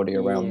everybody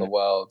around the yeah,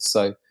 world.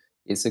 So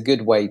it's a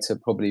good way to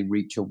probably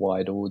reach a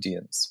wide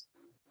audience.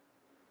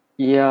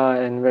 yeah,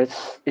 and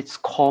it's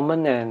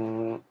common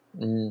and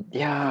Mm.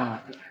 yeah.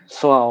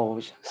 So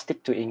I'll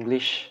stick to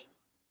English.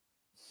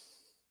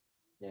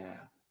 Yeah.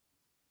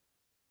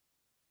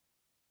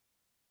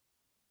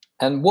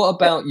 And what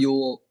Uh, about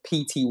your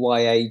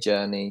PTYA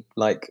journey?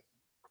 Like,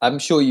 I'm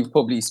sure you've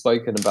probably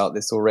spoken about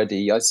this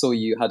already. I saw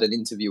you had an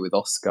interview with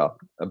Oscar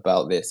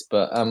about this,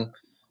 but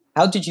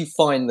how did you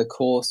find the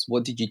course?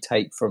 What did you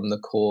take from the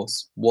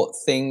course? What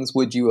things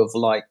would you have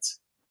liked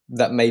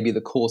that maybe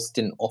the course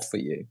didn't offer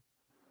you?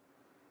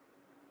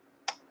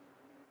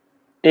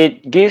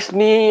 It gives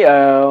me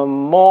a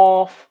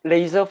more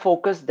laser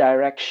focused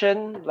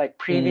direction. Like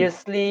Mm,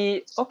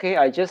 previously, okay,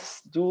 I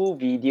just do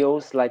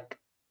videos like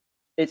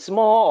it's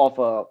more of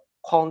a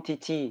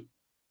quantity.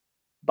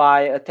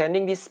 By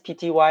attending this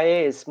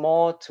PTYA is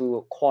more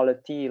to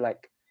quality,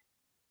 like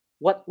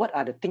what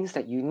are the things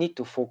that you need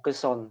to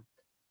focus on.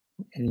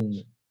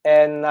 mm,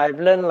 And I've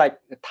learned like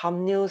the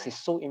thumbnails is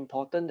so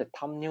important. The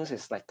thumbnails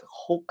is like a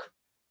hook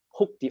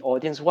the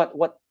audience.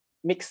 What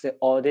makes the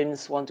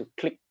audience want to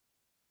click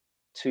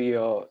to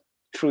your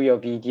through your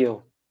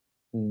video?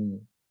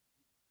 mm.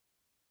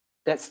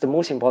 That's the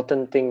most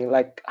important thing.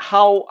 Like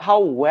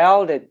how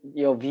well that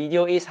your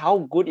video is, how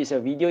good is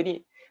your video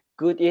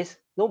good is,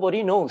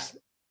 nobody knows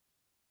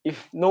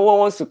if no one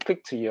wants to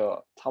click to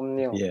your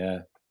thumbnail. Yeah.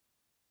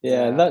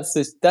 Yeah, Yeah,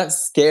 that's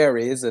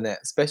scary, isn't it?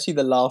 Especially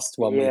the last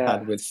one we yeah,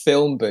 had with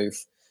Film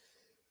Booth.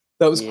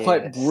 That was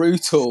quite yes,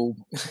 brutal.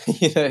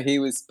 You know, he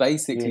was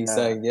basically yeah.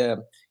 saying, yeah,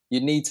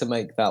 you need to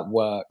make that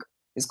work.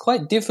 It's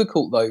quite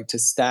difficult though to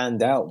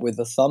stand out with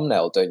a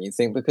thumbnail, don't you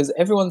think? Because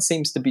everyone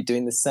seems to be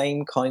doing the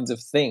same kinds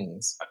of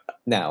things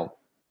now.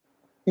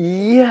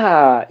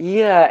 Yeah,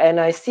 yeah, and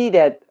I see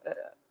that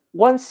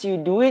once you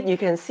do it, you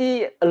can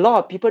see a lot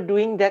of people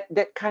doing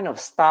that kind of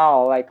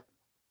style. Like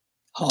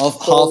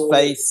Half so,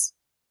 face.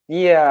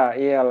 yeah,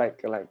 yeah,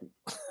 like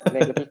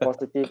negative,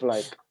 positive,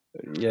 like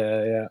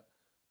Yeah, yeah.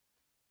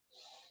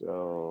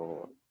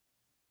 so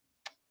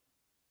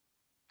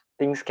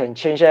things can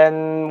change.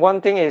 And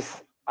one thing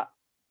is,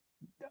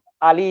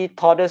 Ali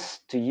taught us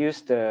to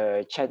use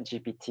the Chat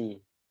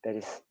GPT. That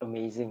is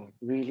amazing,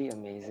 really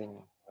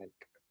amazing. Like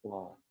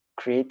wow,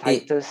 create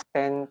It titles,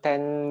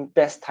 10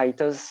 best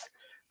titles,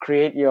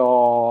 create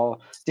your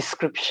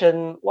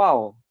description.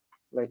 Wow,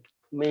 like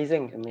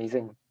amazing,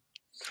 amazing,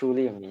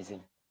 truly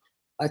amazing.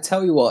 I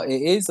tell you what,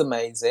 it is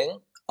amazing.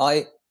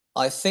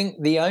 I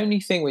think the only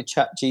thing with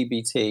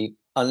ChatGPT,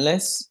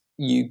 unless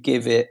you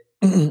give it,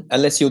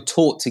 unless you're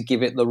taught to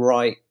give it the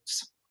right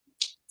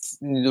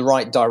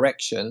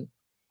direction,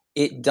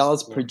 it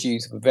does Yeah,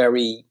 produce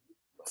very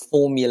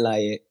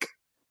formulaic,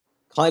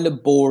 kind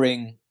of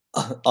boring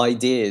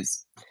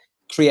ideas,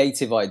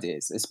 creative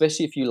ideas,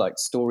 especially if you like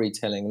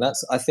storytelling.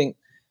 That's I think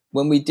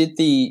when we did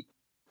the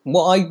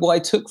what I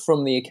took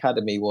from the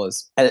academy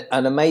was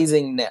an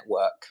amazing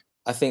network.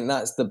 I think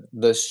that's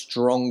the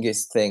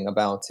strongest thing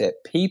about it.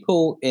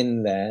 People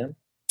in there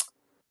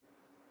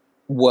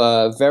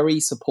were very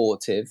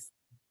supportive.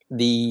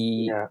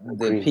 yeah,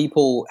 The agree.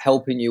 people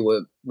helping you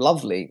were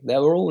lovely. They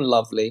were all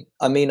lovely.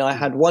 I mean, I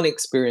Mm, had one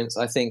experience,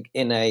 I think,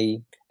 in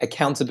a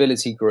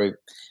accountability group,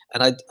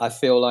 and I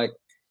feel like,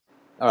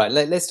 all right,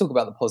 let's talk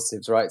about the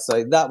positives, right?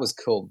 So that was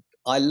cool.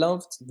 I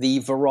loved the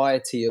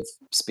variety of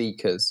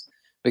speakers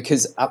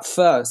because at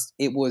first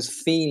it was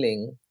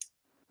feeling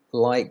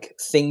like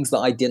things that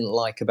I didn't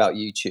like about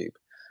YouTube.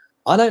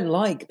 I don't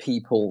like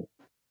people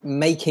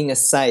making a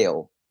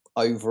sale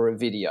over a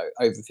video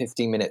over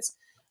 15 minutes.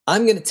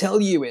 I'm going to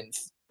tell you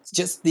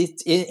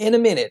in a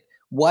minute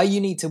why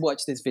you need to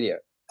watch this video.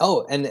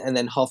 Oh, and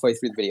then halfway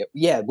through the video,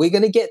 yeah, we're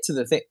going to get to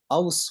the thing. I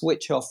will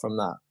switch off from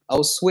that.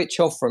 I'll switch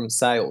off from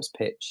sales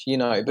pitch, you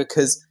know,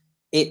 because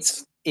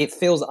it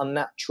feels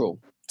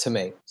unnatural to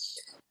me.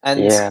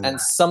 yeah,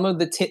 And some of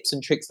the tips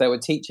and tricks they were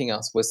teaching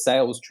us were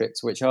sales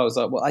tricks, which I was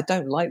like, well, I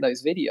don't like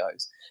those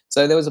videos.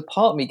 So there was a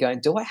part of me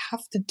going, do I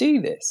have to do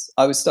this?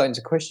 I was starting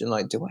to question,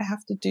 like, do I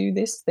have to do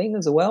this thing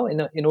as well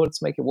in order to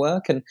make it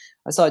work? And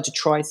I started to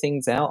try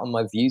things out, and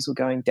my views were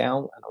going down.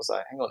 And I was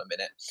like, hang on a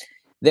minute.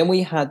 Then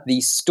we had the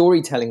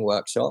storytelling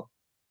workshop,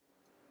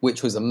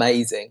 which was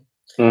amazing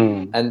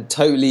and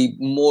totally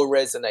more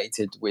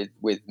resonated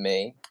with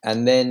me.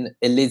 And then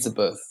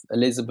Elizabeth,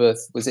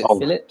 was it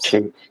Phillips?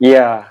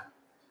 Yeah.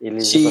 She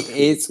Elizabeth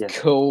is Phillips, yes.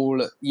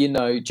 cool, you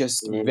know,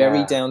 just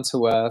very down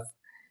to earth.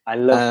 I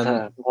loved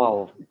her.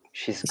 Wow,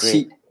 she's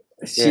great.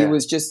 She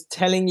was just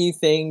telling you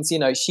things, you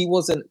know. She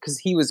wasn't, because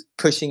he was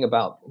pushing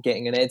about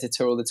getting an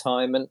editor all the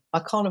time, and I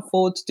can't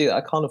afford to do that.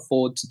 I can't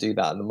afford to do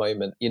that at the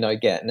moment, you know,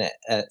 getting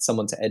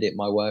someone to edit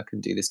my work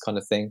and do this kind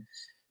of thing.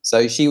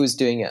 So she was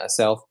doing it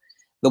herself.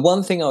 The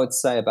one thing I would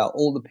say about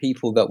all the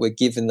people that were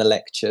given the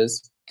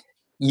lectures,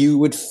 you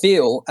would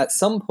feel at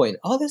some point,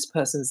 oh, this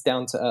person's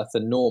down to earth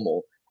and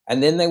normal.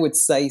 And then they would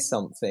say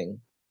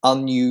something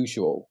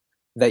unusual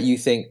that you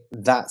think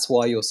that's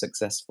why you're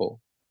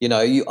successful. You know,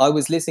 I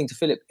was listening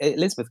to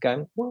Elizabeth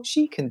going, well,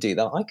 she can do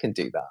that. I can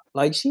do that.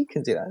 Like, she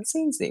can do that. It's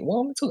easy. What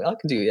am I talking? I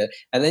can do it.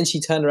 And then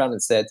she turned around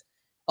and said,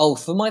 oh,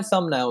 for my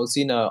thumbnails,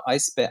 you know,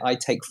 I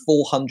take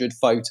 400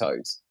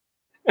 photos.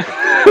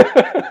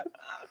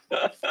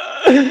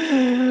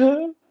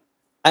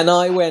 And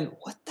I went,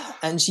 what the?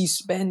 And she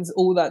spends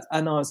all that.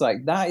 And I was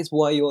like, that is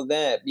why you're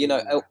there. You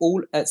know,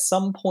 at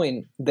some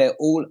point, they're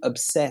all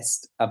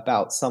obsessed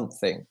about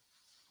something.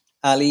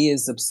 Ali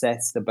is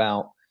obsessed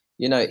about,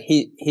 you know,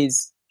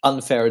 his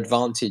unfair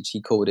advantage,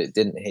 he called it,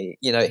 didn't he?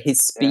 You know, his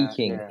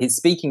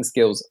speaking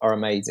skills are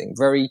amazing.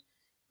 Very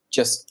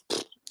just,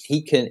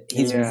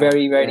 he's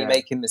very rarely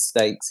making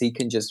mistakes. He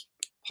can just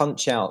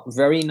punch out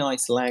very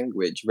nice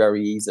language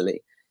very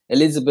easily.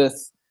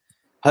 Elizabeth,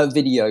 her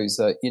videos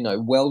are, you know,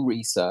 well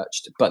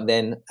researched, but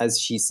then, as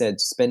she said,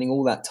 spending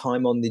all that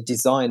time on the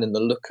design and the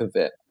look of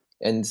it.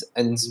 And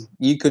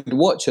you could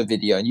watch a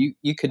video and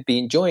you could be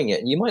enjoying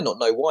it, and you might not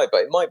know why, but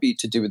it might be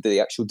to do with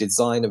the actual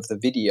design of the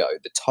video,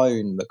 the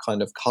tone, the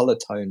kind of color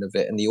tone of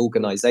it, and the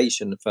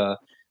organization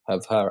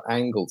of her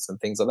angles and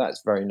things like that.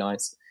 It's very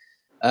nice.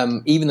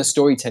 Even the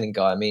storytelling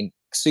guy, I mean,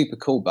 super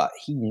cool, but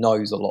he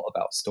knows a lot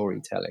about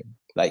storytelling.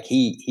 Like,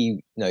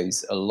 he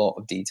knows a lot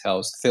of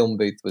details. The film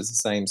booth was the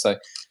same. So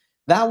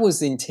that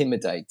was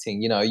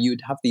intimidating. You know,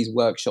 you'd have these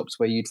workshops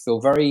where you'd feel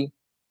very,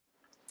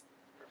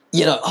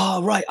 you know,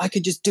 oh, right, I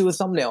could just do a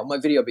thumbnail, my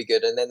video would be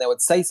good. And then they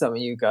would say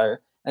something, you go.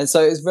 And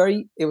so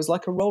it was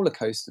like a roller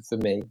coaster for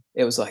me.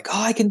 It was like,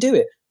 oh, I can do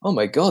it. Oh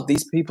my God,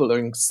 these people are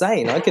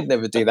insane. I could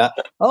never do that.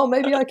 Oh,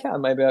 maybe I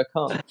can, maybe I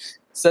can't.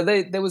 So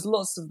there was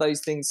lots of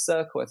those things.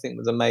 Circle, I think,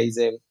 was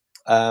amazing.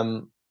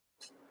 The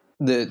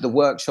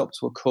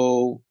workshops were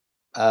cool.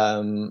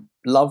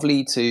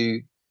 Lovely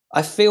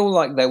I feel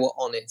like they were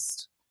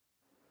honest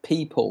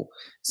people.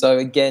 So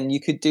again, you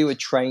could do a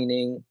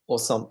training or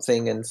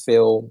something and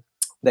feel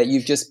that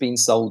you've just been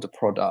sold a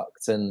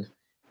product, and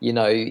you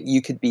know,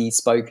 you could be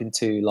spoken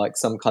to like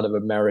some kind of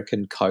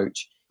American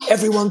coach.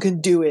 Everyone can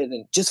do it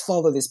and just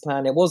follow this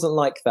plan. It wasn't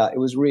like that. It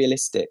was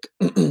realistic.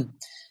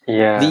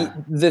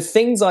 The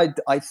things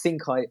I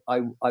think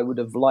I would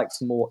have liked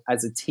more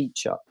as a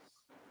teacher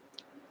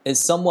is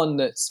someone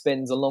that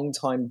spends a long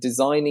time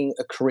designing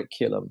a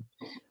curriculum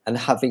and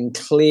having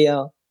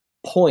clear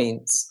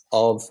points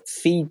of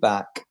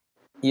feedback.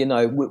 You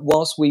know,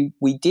 whilst we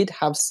did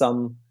have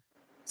some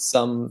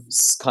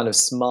kind of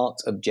smart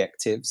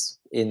objectives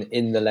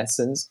in the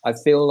lessons, I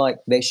feel like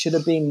there should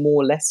have been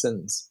more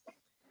lessons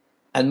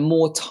and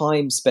more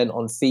time spent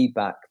on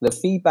feedback. The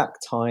feedback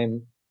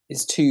time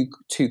is too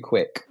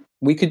quick.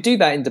 We could do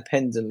that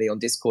independently on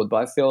Discord,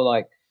 but I feel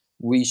like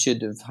we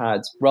should have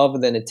had, rather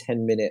than a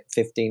 10-minute,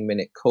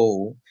 15-minute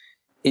call,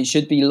 it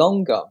should be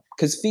longer,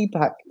 because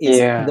feedback is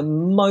the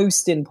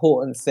most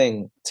important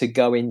thing to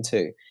go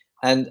into.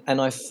 And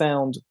I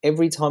found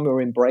every time we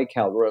were in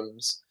breakout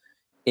rooms,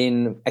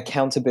 in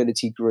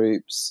accountability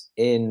groups,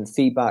 in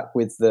feedback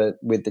with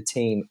the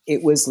team,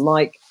 it was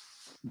like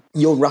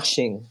you're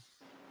rushing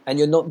and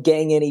you're not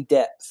getting any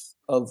depth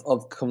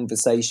of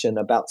conversation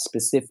about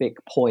specific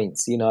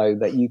points, you know,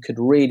 that you could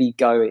really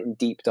go in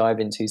deep dive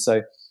into.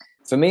 So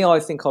for me,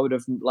 I think I would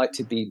have liked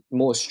to be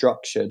more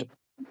structured.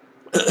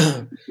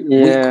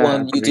 Week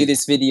one, you do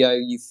this video,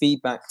 you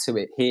feedback to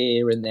it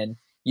here, and then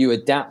you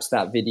adapt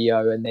that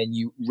video, and then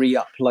you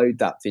re-upload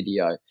that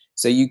video.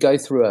 So you go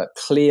through a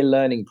clear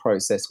learning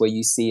process where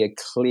you see a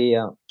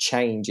clear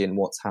change in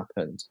what's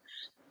happened.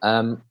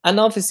 And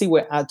obviously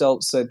we're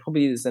adults, so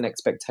probably there's an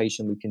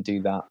expectation we can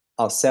do that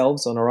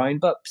ourselves on our own.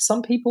 But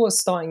some people are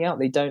starting out,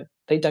 they don't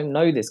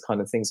know this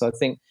kind of thing. So I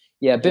think,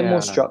 a bit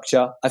more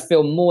structure. I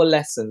feel more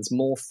lessons,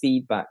 more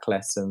feedback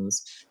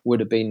lessons would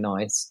have been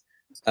nice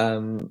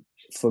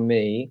for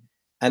me.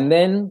 And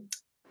then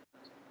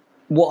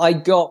what I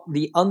got,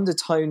 the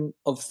undertone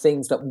of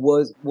things that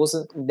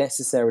wasn't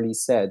necessarily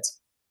said,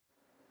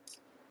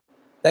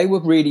 they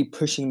were really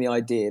pushing the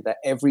idea that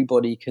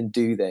everybody can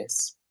do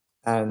this.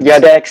 And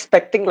they're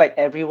expecting like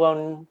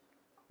everyone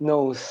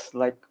knows,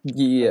 like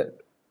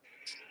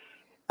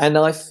and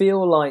I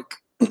feel like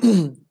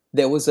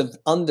there was an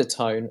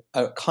undertone,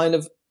 a kind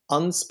of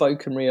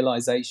unspoken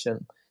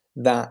realization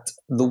that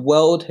the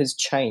world has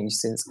changed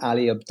since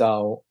Ali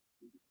Abdaal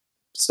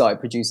started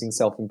producing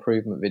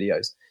self-improvement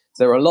videos.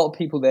 There are a lot of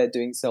people there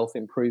doing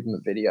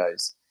self-improvement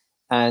videos,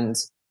 and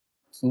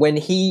when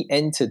he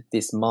entered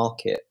this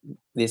market,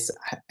 this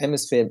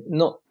hemisphere,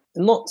 not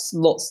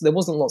lots, there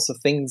wasn't lots of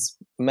things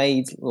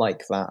made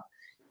like that.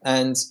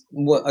 And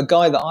a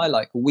guy that I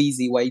like,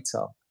 Wheezy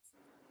Waiter,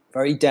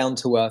 very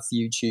down-to-earth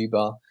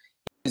YouTuber,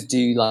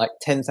 do like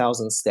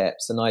 10,000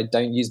 steps, and I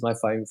don't use my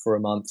phone for a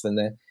month, and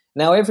then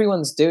now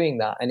everyone's doing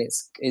that, and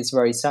it's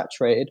very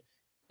saturated.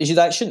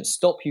 That shouldn't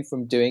stop you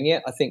from doing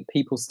it. I think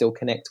people still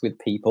connect with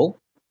people.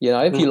 You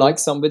know, if you like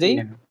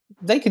somebody,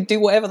 they could do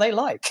whatever they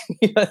like.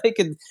 You know, they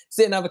could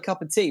sit and have a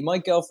cup of tea. My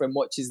girlfriend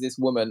watches this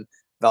woman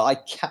that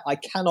I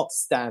cannot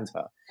stand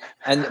her,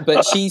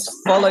 but she's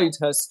followed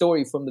her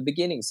story from the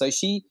beginning. So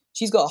she's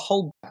got a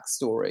whole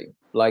backstory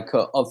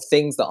of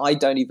things that I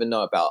don't even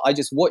know about. I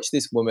just watch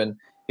this woman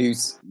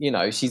who's, you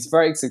know, she's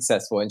very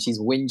successful, and she's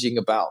whinging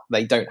about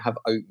they don't have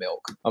oat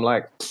milk. I'm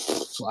like,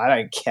 I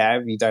don't care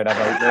if you don't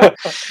have oat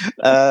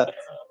milk.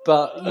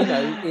 But you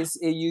know,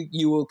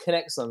 you will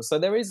connect some. So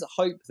there is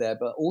hope there,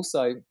 but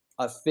also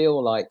I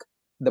feel like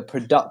the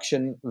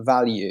production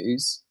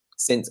values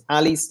since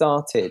Ali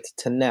started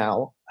to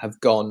now have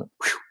gone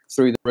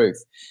through the roof.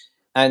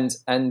 And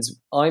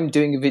I'm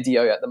doing a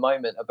video at the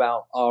moment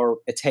about our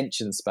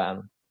attention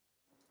span.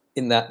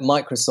 In that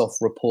Microsoft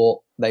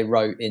report they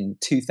wrote in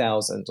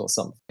 2000 or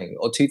something,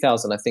 or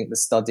 2000, I think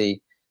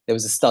there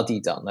was a study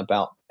done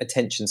about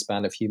attention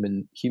span of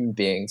human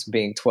beings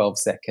being 12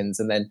 seconds.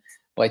 And then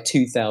by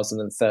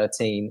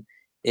 2013,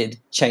 it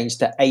changed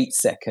to 8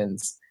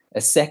 seconds,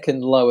 a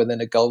second lower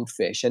than a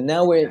goldfish. And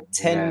now we're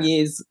 10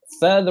 years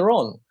further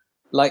on.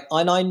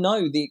 And I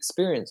know the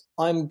experience.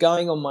 I'm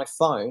going on my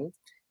phone,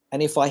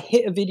 and if I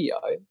hit a video,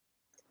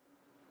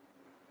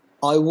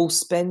 I will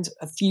spend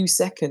a few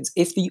seconds.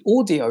 If the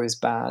audio is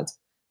bad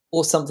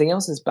or something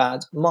else is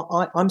bad,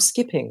 I'm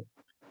skipping.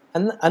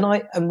 And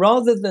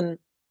rather than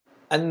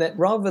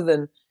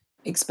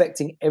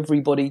expecting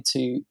everybody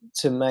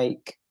to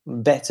make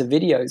better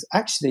videos,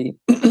 actually,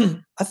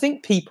 I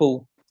think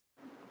people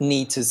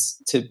need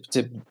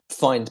to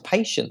find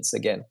patience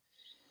again,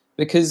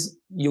 because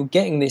you're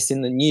getting this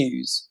in the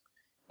news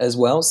as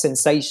well,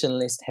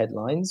 sensationalist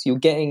headlines. You're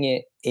getting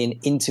it in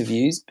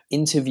interviews,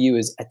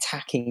 interviewers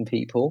attacking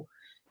people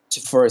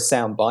for a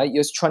soundbite.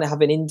 You're trying to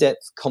have an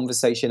in-depth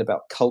conversation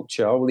about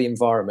culture or the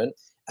environment,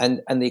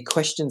 and the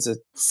questions are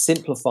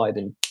simplified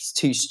and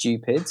too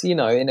stupid. You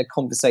know, in a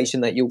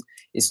conversation that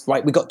it's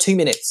right. We've got 2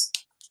 minutes.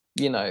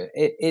 You know,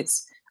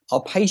 it's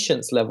our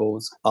patience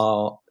levels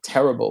are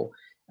terrible,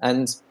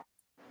 and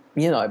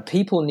you know,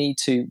 people need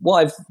to.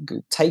 What I've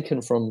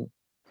taken from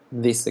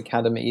this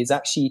academy is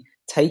actually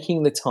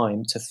taking the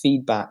time to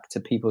feed back to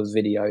people's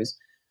videos.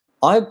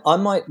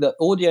 The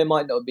audio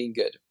might not have been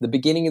good. The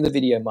beginning of the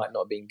video might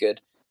not have been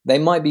good. They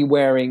might be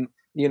wearing,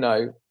 you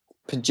know,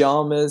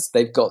 pajamas.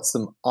 They've got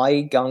some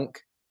eye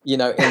gunk, you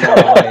know, in their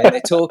eye, and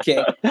they're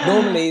talking.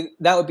 Normally,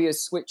 that would be a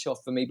switch off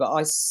for me. But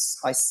I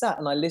sat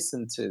and I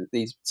listened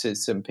to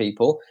some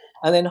people,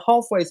 and then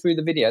halfway through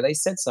the video, they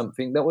said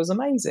something that was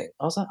amazing.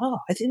 I was like, oh,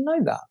 I didn't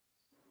know that.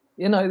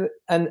 You know,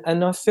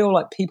 and I feel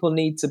like people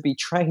need to be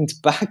trained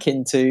back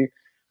into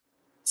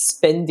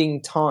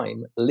spending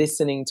time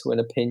listening to an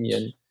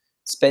opinion,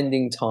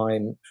 spending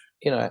time,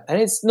 you know,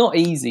 and it's not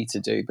easy to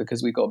do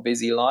because we've got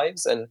busy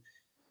lives, and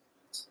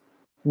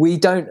we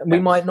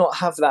might not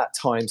have that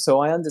time. So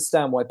I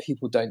understand why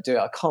people don't do it.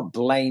 I can't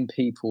blame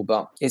people,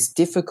 but it's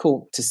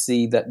difficult to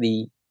see that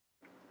the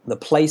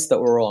place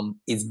that we're on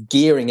is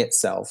gearing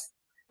itself.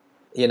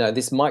 You know,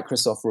 this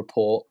Microsoft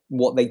report,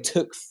 what they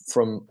took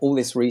from all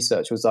this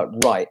research was like,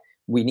 right,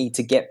 we need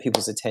to get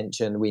people's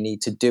attention. We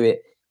need to do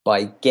it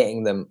by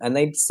getting them. And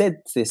they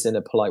said this in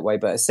a polite way,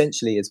 but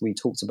essentially, as we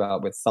talked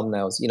about with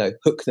thumbnails, you know,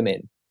 hook them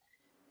in.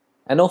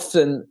 And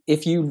often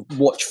if you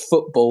watch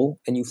football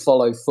and you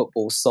follow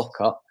football,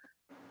 soccer,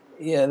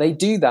 yeah, they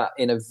do that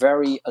in a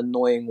very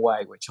annoying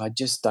way, which I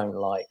just don't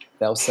like.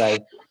 They'll say,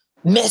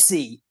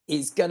 Messi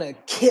is going to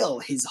kill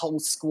his whole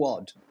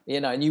squad, you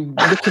know, and you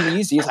look in the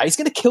news, you're like, he's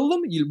going to kill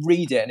them? You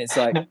read it and it's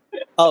like,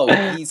 oh,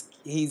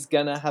 he's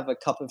going to have a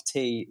cup of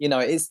tea. You know,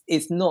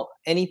 it's not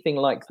anything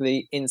like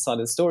the inside of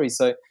the story.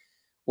 So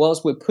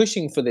whilst we're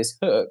pushing for this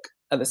hook,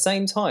 at the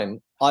same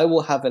time, I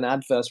will have an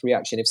adverse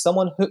reaction. If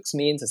someone hooks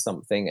me into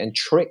something and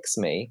tricks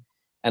me,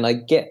 and I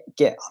get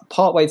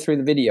partway through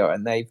the video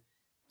and they've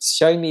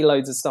shown me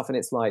loads of stuff and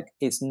it's like,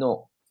 it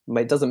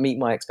doesn't meet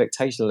my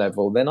expectation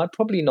level, then I'm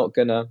probably not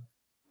going to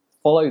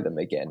follow them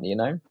again, you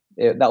know?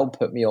 That will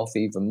put me off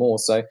even more.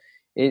 So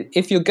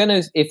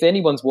if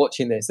anyone's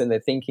watching this and they're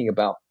thinking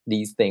about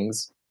these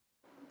things,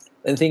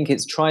 I think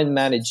it's try and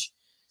manage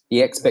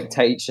the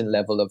expectation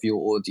level of your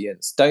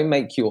audience. Don't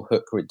make your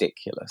hook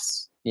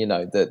ridiculous. You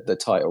know, the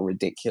title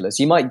ridiculous.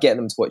 You might get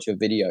them to watch your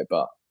video,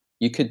 but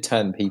you could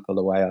turn people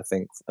away, I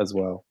think, as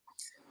well.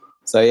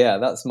 So yeah,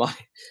 that's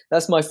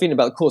my feeling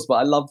about the course. But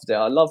I loved it.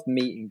 I love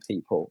meeting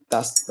people.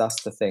 That's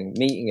the thing.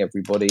 Meeting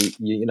everybody.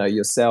 You know,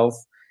 yourself,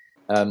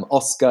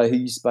 Oscar, who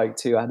you spoke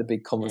to. I had a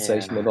big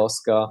conversation with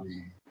Oscar,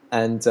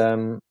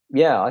 and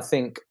yeah, I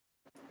think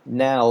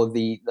now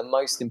the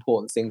most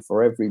important thing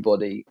for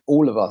everybody,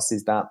 all of us,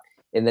 is that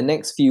in the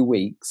next few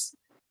weeks,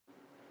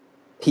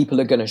 people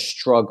are going to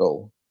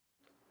struggle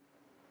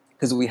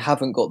because we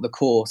haven't got the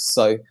course.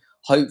 So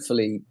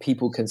hopefully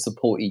people can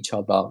support each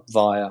other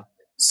via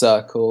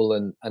Circle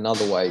and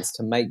other ways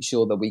to make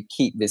sure that we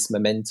keep this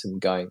momentum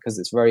going, because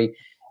it's very,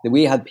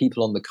 we had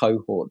people on the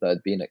cohort that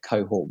had been at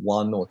cohort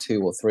 1 or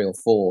 2 or 3 or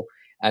 4,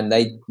 and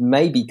they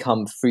maybe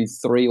come through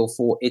 3 or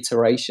 4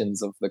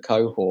 iterations of the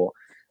cohort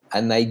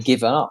and they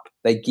give up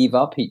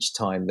each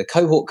time. The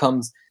cohort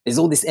comes, there's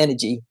all this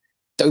energy,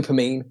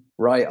 dopamine,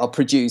 right, are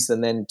produced,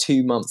 and then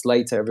 2 months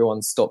later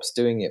everyone stops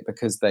doing it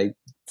because they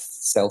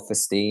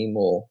self-esteem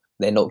or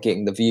they're not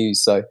getting the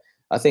views. So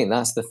I think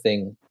that's the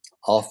thing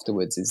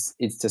afterwards,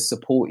 is to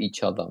support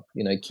each other,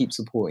 you know, keep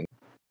supporting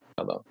each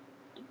other.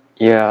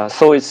 Yeah,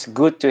 so it's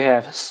good to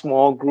have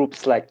small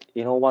groups, like,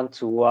 you know,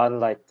 one-to-one,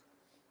 like,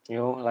 you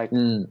know, like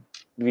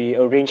we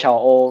arrange our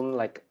own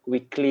like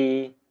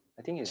weekly.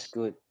 I think it's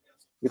good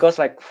because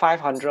like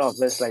 500 of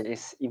us, like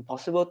it's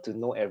impossible to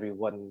know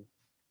everyone.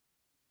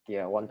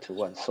 Yeah,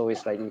 one-to-one. So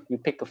it's like you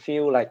pick a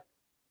few, like,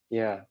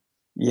 yeah.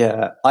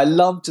 Yeah, I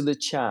loved the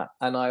chat,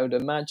 and I would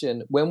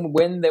imagine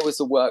when there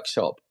was a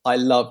workshop, I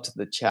loved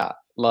the chat,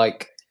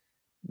 like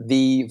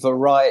the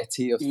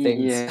variety of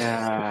things.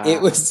 Yeah.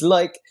 It was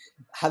like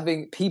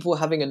having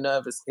a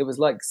nervous, it was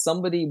like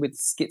somebody with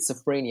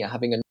schizophrenia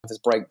having a nervous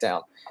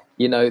breakdown.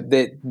 You know,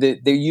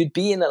 you'd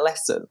be in a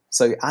lesson,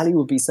 so Ali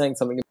would be saying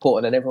something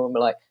important and everyone would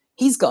be like,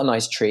 he's got a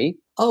nice tree,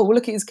 oh well,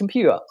 look at his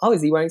computer, oh,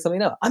 is he wearing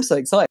something else, I'm so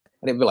excited,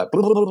 and it'd be like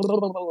blah, blah, blah, blah,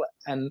 blah, blah.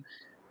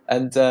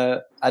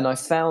 And I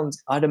found,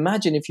 I'd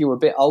imagine if you were a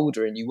bit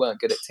older and you weren't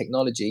good at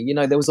technology, you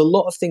know, there was a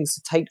lot of things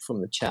to take from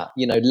the chat,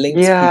 you know,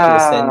 links people were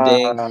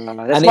sending.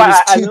 That's and why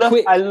it was too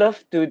quick. I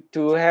love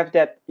to have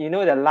that, you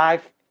know, the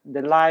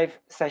live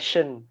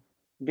session,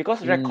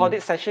 because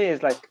recorded session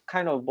is like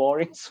kind of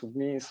boring to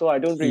me, so I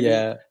don't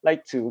really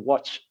like to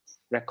watch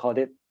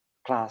recorded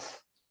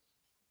class.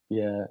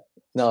 Yeah,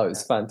 no,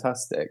 it's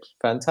fantastic.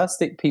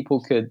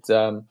 People could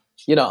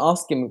you know,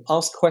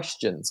 ask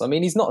questions. I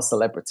mean, he's not a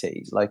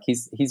celebrity, like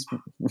he's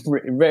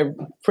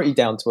pretty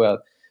down to earth,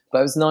 but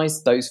it was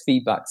nice, those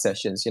feedback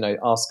sessions, you know,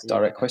 ask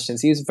direct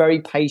questions. He was very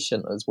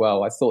patient as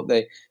well. I thought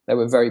they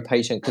were very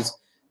patient, because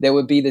there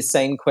would be the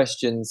same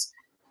questions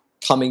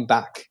coming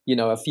back, you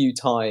know, a few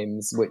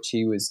times, which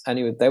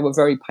they were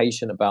very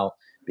patient about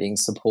being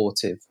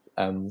supportive.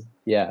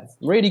 Yeah,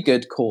 really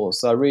good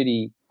course. I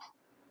really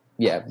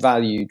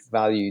valued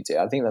it.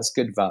 I think that's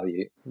good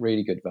value,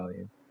 really good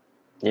value.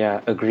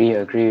 Yeah, agree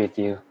with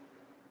you,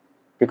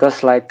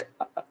 because like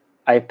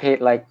I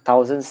paid like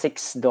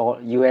 $1,006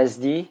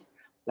 USD.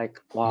 Like,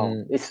 wow,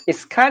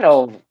 it's kind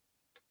of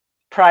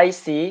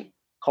pricey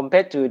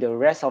compared to the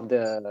rest of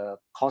the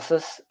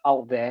courses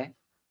out there.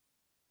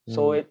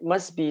 So it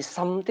must be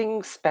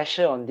something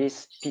special on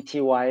this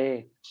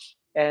PTYA.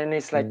 And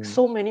it's like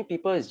so many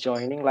people is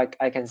joining. Like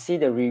I can see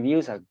the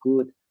reviews are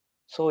good.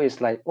 So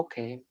it's like,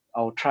 okay,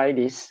 I'll try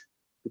this,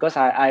 because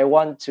I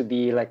want to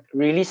be like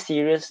really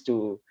serious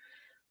to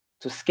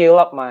scale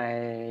up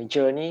my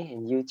journey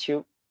in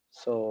YouTube.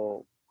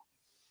 So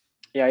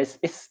yeah,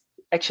 it's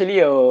actually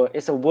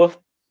it's a worth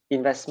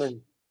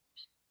investment.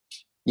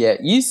 Yeah,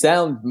 you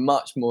sound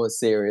much more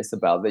serious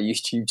about the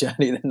YouTube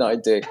journey than I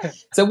do.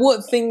 So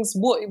what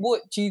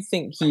do you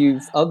think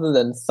you've, other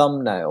than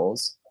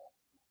thumbnails,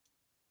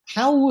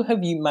 how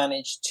have you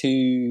managed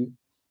to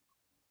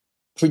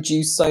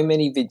produce so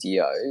many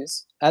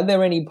videos? Are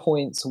there any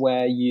points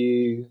where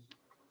you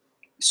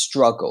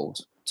struggled,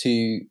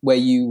 where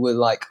you were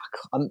like,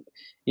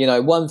 you know,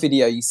 one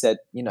video you said,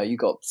 you know, you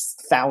got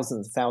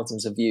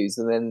thousands of views,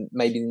 and then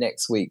maybe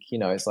next week, you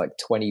know, it's like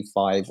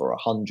 25 or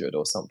 100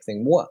 or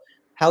something.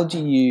 How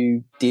do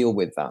you deal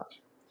with that?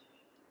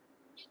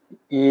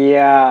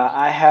 Yeah,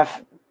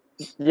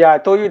 I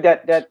told you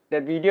that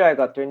video I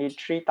got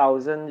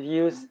 23,000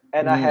 views,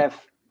 and I have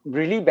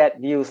really bad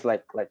views,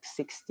 like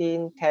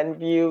 16, 10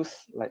 views.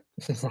 Like,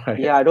 Right.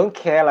 yeah, I don't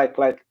care. Like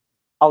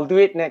I'll do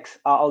it next.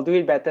 I'll do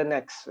it better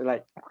next.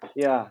 Like,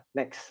 yeah,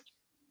 next.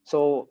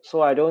 So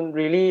I don't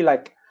really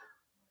like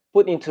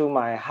put into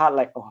my heart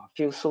like, oh, I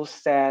feel so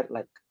sad.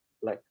 Like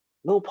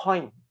no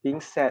point being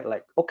sad.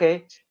 Like,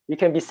 okay, you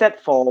can be sad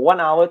for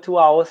 1 hour, 2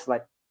 hours.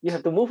 Like, you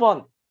have to move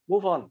on.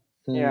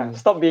 Yeah,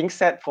 stop being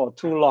sad for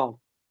too long.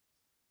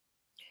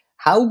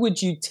 How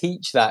would you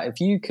teach that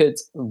if you could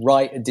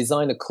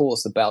design a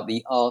course about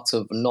the art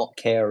of not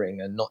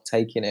caring and not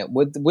taking it?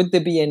 Would there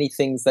be any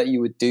things that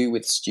you would do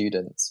with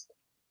students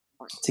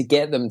to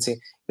get them to,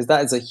 because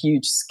that is a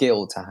huge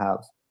skill to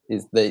have,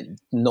 is the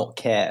not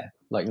care,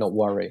 like not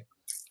worry?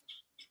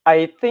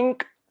 I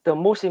think the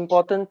most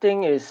important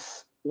thing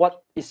is,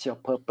 what is your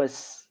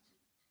purpose?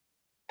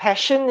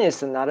 Passion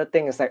is another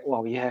thing. It's like,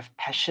 wow, you have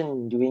passion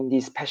in doing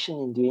this, passion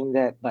in doing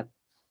that, but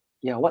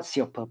yeah, what's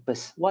your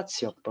purpose?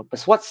 What's your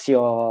purpose? What's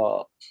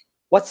your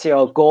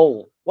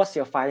goal? What's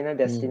your final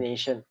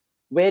destination?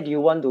 Where do you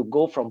want to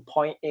go from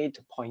point A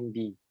to point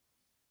B?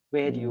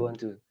 Where do you want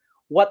to?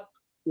 What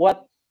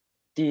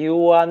do you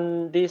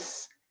want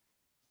this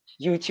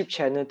YouTube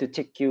channel to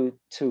take you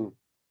to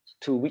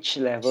which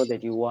level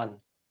that you want?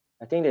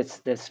 I think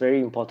that's very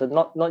important.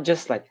 Not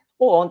just like,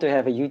 oh, I want to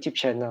have a YouTube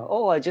channel.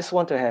 Oh, I will just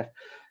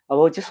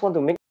want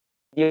to make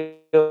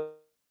videos.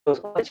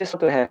 Oh, I just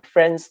want to have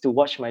friends to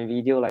watch my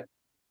video. Like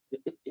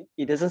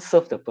it doesn't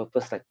serve the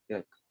purpose. Like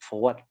for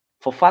what?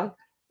 For fun?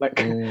 Like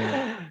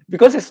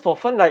because it's for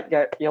fun. Like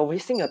you're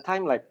wasting your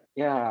time. Like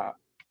yeah.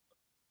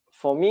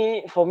 For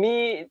me,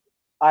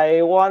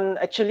 I want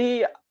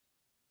actually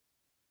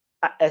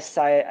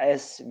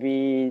as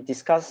we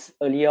discussed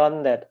early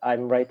on that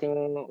I'm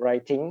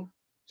writing.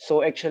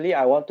 So actually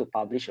I want to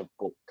publish a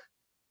book.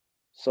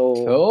 So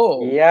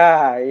Cool.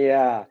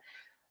 yeah.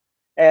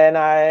 And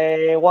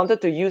I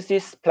wanted to use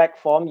this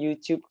platform,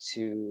 YouTube,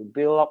 to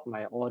build up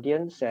my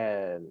audience,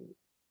 and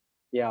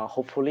yeah,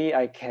 hopefully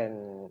I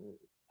can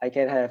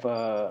have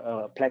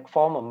a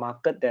platform, a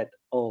market that,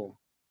 oh,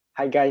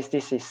 hi guys,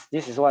 this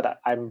is what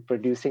I'm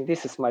producing.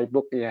 This is my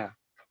book. Yeah.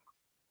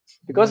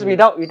 Because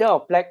without a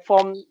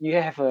platform, you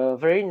have a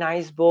very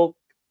nice book.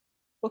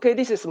 Okay,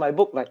 this is my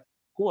book. Like,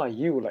 who are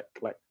you?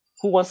 Like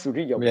who wants to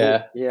read your book?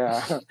 Yeah.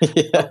 Yeah. Something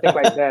like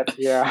Yeah. that.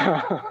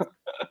 Yeah.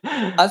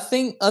 I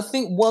think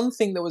one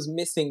thing that was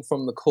missing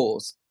from the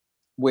course,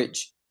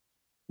 which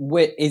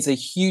is a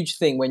huge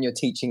thing when you're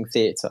teaching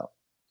theatre,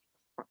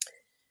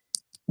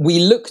 we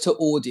looked at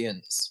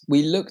audience.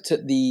 We looked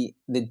at the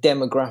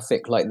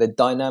demographic, like the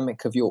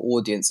dynamic of your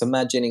audience,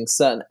 imagining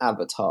certain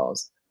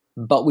avatars,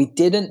 but we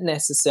didn't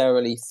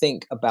necessarily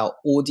think about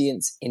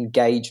audience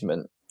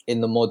engagement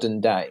in the modern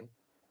day.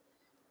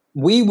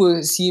 We were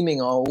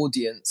assuming our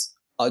audience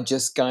are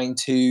just going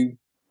to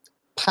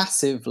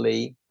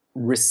passively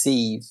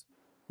receive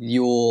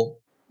your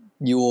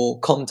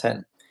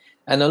content,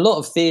 and a lot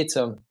of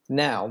theatre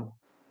now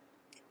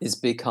has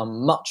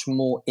become much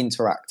more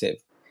interactive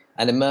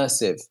and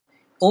immersive,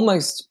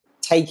 almost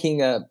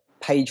taking a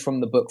page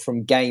from the book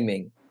from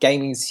gaming.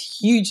 Gaming's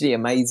hugely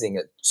amazing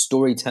at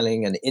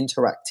storytelling and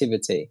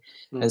interactivity.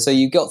 And so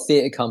you've got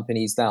theatre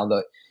companies now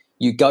that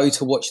you go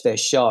to watch their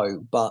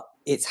show, but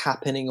it's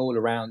happening all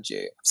around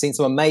you. I've seen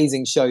some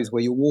amazing shows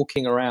where you're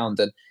walking around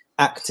and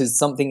actors,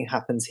 something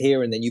happens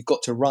here and then you've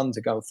got to run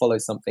to go and follow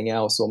something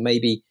else, or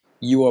maybe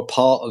you are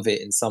part of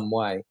it in some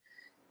way.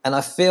 And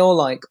I feel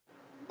like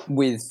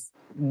with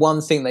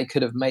one thing they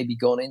could have maybe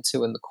gone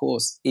into in the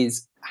course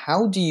is,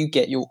 how do you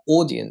get your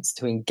audience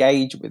to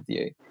engage with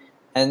you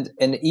and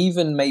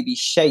even maybe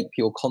shape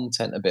your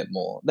content a bit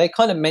more? They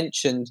kind of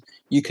mentioned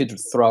you could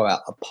throw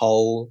out a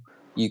poll,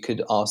 you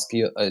could ask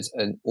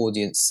an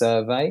audience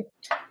survey,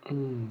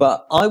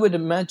 but I would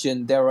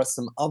imagine there are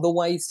some other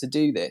ways to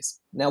do this.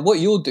 Now, what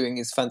you're doing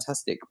is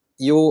fantastic.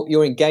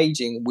 You're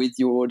engaging with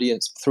your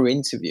audience through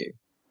interview.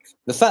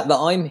 The fact that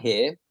I'm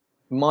here,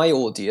 my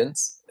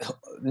audience,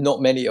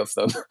 not many of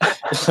them,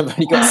 I've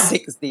only got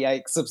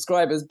 68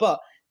 subscribers, but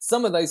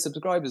some of those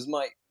subscribers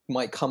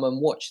might come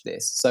and watch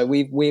this. So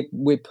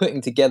we're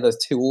putting together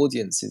two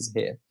audiences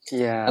here.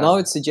 Yeah. And I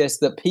would suggest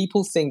that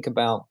people think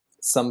about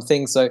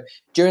something. So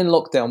during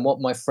lockdown,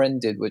 what my friend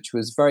did, which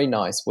was very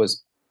nice,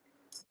 was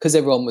because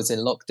everyone was in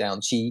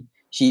lockdown,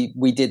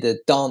 we did a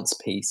dance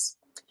piece.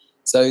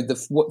 So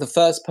the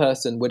first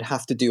person would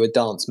have to do a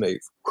dance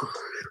move,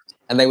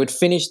 and they would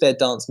finish their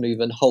dance move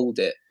and hold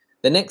it.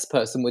 The next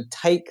person would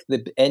take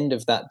the end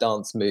of that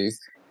dance move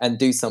and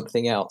do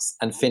something else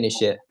and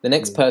finish it. The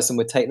next person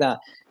would take that.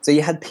 So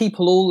you had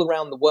people all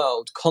around the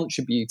world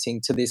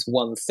contributing to this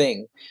one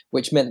thing,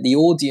 which meant the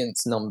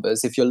audience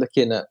numbers, if you're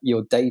looking at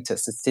your data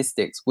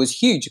statistics, was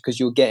huge,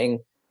 because you're getting,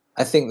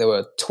 I think there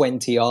were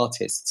 20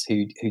 artists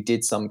who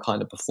did some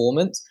kind of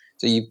performance.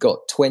 So you've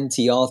got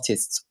 20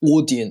 artists,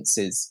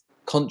 audiences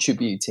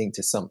contributing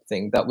to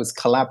something that was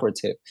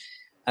collaborative.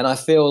 And I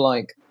feel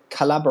like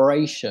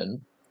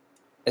collaboration,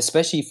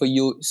 especially for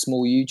your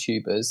small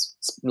YouTubers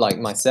like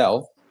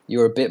myself,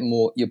 you're a bit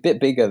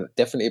bigger,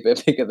 definitely a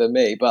bit bigger than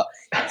me. But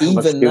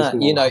even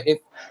that, you know,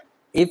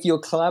 if you're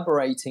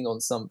collaborating on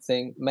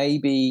something,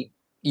 maybe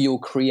you're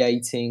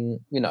creating,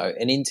 you know,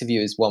 an interview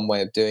is one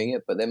way of doing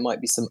it, but there might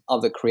be some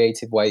other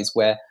creative ways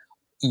where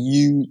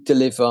you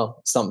deliver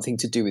something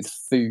to do with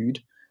food,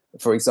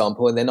 for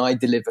example, and then I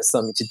deliver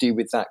something to do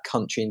with that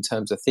country in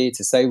terms of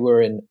theatre. Say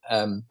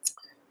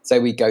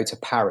we go to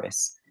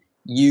Paris,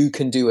 you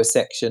can do a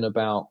section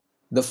about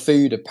the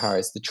food of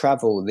Paris, the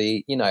travel,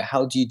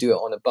 how do you do it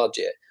on a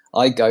budget?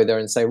 I go there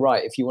and say,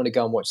 right, if you want to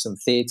go and watch some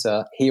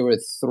theatre, here are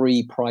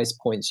 3 price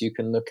points you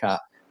can look at.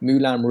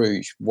 Moulin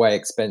Rouge, way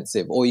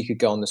expensive, or you could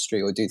go on the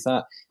street or do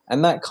that.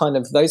 And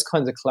those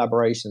kinds of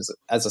collaborations,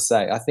 as I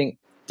say, I think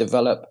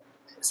develop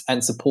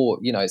and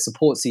support, it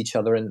supports each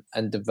other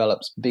and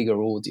develops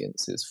bigger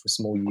audiences for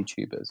small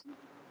YouTubers.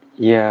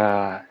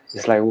 Yeah,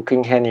 it's like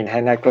working hand in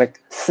hand, like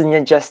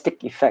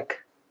synergistic effect.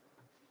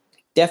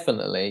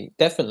 Definitely,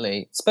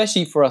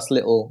 especially for us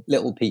little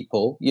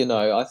people.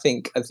 I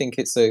think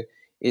it's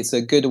it's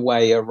a good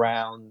way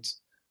around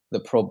the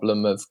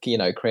problem of, you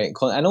know, creating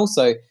content. And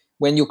also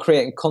when you're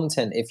creating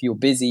content, if you're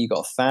busy, you've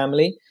got a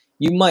family,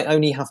 you might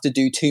only have to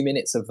do 2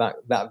 minutes of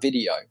that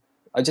video.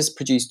 I just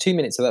produced 2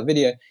 minutes of that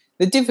video.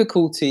 The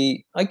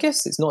difficulty, I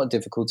guess it's not a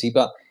difficulty,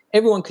 but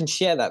everyone can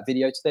share that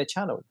video to their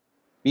channel.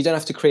 You don't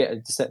have to create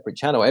a separate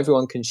channel.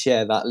 Everyone can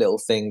share that little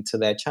thing to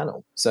their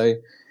channel. So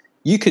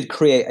you could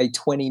create a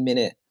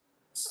 20-minute,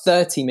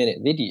 30-minute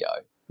video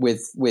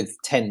with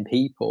 10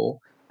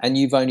 people, and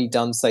you've only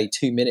done, say,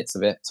 2 minutes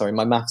of it. Sorry,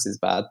 my maths is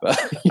bad, but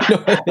you know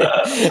what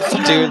I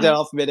mean?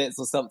 2.5 minutes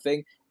or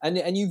something.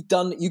 And you've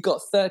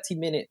got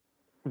 30-minute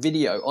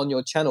video on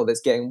your channel that's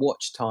getting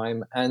watch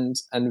time and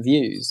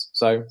views.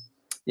 So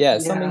yeah,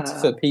 something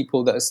for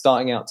people that are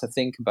starting out to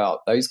think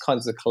about those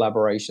kinds of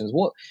collaborations.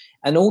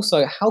 And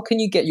also, how can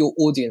you get your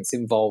audience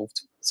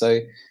involved?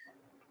 So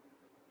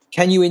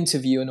can you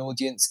interview an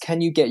audience?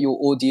 Can you get your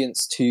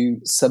audience to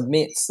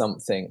submit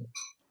something?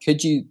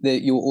 Could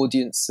your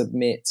audience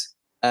submit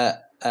a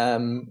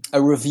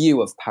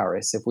review of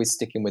Paris, if we're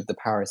sticking with the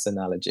Paris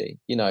analogy?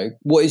 You know,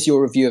 what is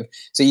your review of?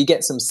 So you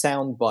get some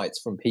sound bites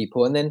from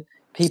people, and then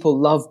people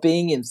love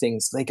being in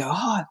things. They go,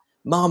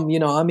 Mum, you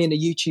know, I'm in a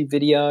YouTube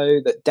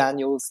video that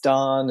Daniel's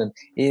done and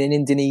in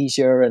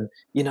Indonesia, and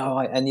you know,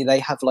 and they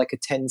have like a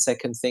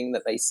 10-second thing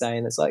that they say,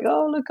 and it's like,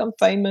 oh, look, I'm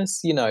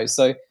famous, you know.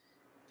 So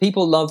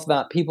people love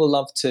that. People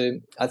love to,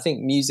 I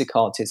think music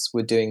artists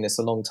were doing this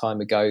a long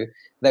time ago.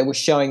 They were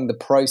showing the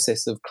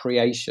process of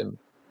creation.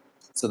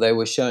 So they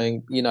were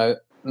showing, you know,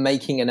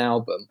 making an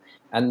album,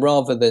 and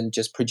rather than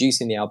just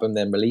producing the album,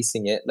 then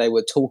releasing it, they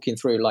were talking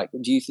through, like,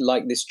 do you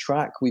like this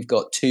track? We've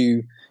got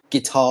 2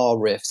 guitar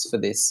riffs for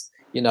this,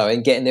 you know,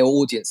 and getting their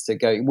audience to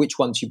go, which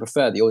one do you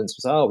prefer? The audience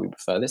was, oh, we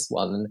prefer this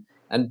one.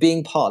 And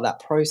being part of that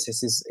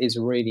process is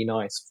really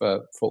nice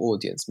for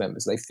audience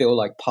members. They feel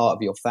like part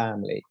of your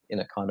family in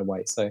a kind of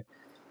way. So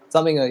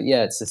something,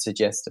 to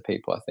suggest to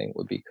people, I think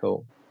would be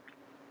cool.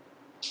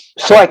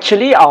 So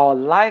actually, our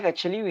live,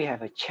 we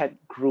have a chat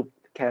group.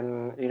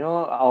 Can, you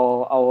know,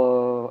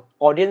 our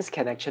audience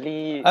can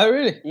actually... Oh,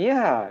 really?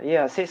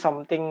 Yeah, say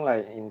something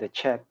like in the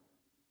chat.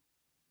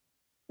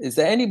 Is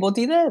there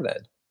anybody there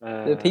then?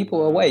 Are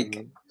people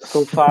awake?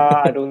 So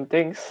far, I don't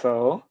think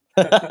so.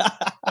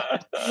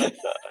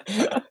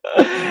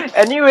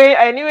 Anyway,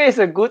 it's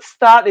a good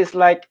start. It's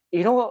like,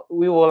 you know,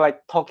 we were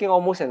like talking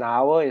almost an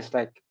hour. It's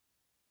like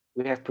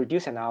we have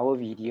produced an hour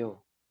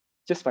video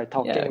just by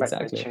talking, exactly.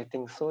 Like by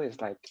chatting. So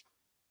it's like,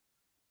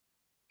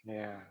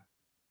 yeah,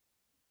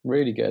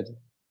 really good.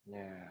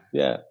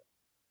 Yeah.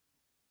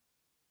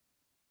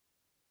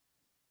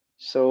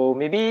 So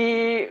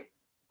maybe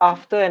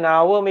after an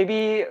hour,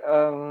 maybe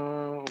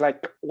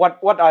like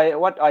what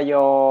are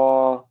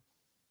your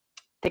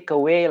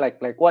takeaway?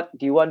 Like what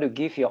do you want to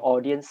give your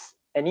audience?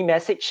 Any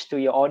message to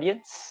your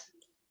audience?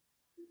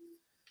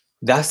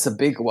 That's a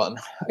big one.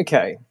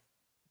 Okay.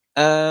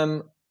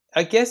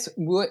 I guess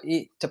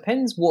it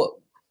depends what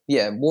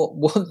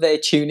they're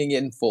tuning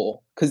in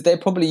for, because they're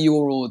probably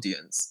your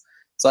audience.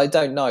 So I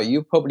don't know.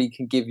 You probably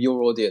can give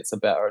your audience a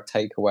better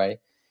takeaway.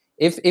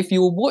 If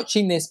you're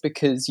watching this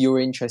because you're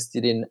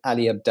interested in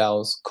Ali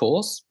Abdaal's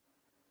course,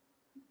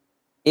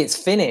 it's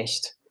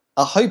finished.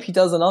 I hope he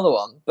does another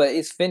one, but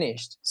it's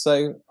finished.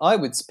 So I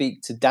would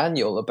speak to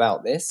Daniel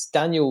about this.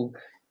 Daniel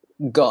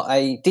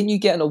didn't you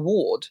get an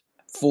award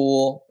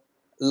for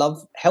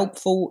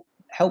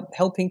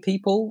helping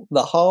people,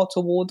 the Heart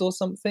Award or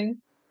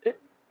something?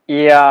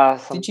 Yeah.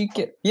 Did you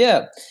get?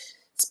 Yeah.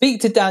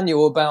 Speak to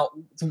Daniel about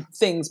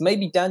things.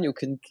 Maybe Daniel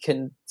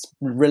can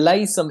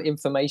relay some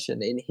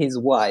information in his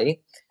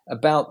way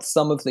about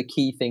some of the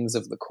key things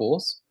of the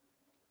course,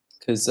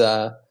 because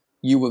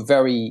you were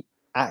very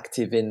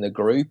active in the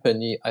group,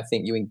 and I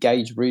think you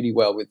engaged really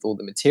well with all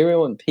the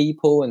material and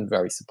people, and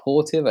very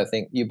supportive. I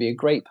think you'd be a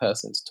great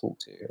person to talk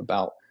to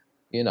about,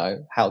 you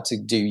know, how to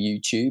do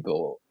YouTube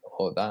or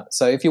that.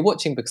 So if you're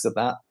watching because of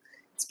that,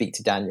 speak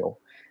to Daniel.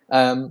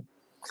 And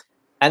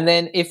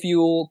then if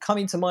you're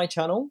coming to my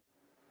channel,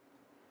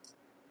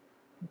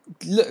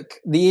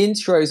 look, the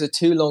intros are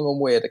too long and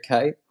weird,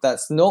 okay?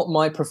 That's not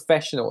my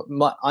professional.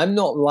 I'm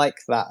not like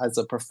that as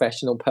a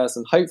professional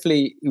person.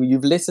 Hopefully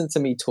you've listened to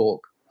me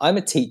talk. I'm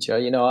a teacher,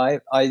 you know,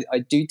 I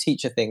do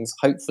teacher things,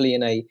 hopefully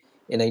in a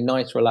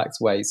nice,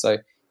 relaxed way. So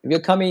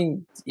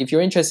if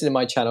you're interested in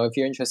my channel, if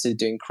you're interested in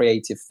doing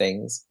creative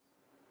things,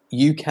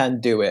 you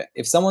can do it.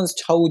 If someone's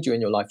told you in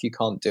your life you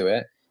can't do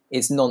it,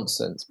 it's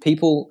nonsense.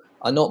 People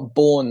are not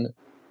born,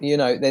 you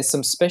know, there's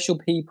some special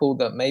people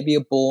that maybe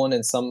are born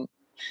and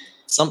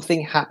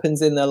something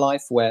happens in their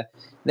life where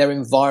their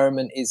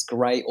environment is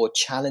great or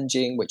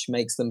challenging, which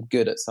makes them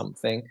good at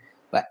something.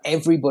 But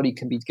everybody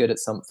can be good at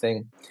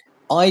something.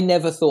 I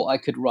never thought I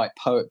could write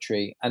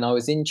poetry, and I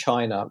was in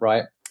China,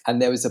 right?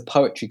 And there was a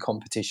poetry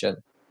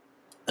competition.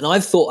 And I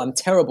thought I'm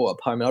terrible at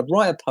a poem. And I'd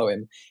write a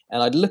poem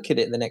and I'd look at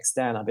it the next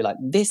day and I'd be like,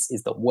 this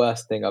is the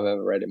worst thing I've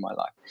ever read in my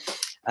life.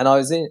 And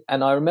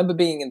I remember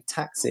being in a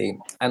taxi,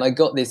 and I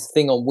got this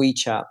thing on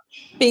WeChat,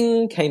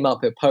 bing, came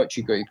up a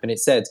poetry group, and it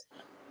said,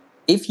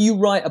 if you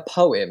write a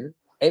poem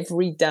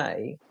every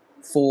day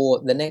for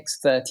the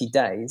next 30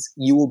 days,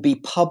 you will be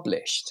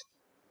published.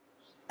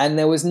 And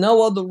there was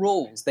no other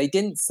rules. They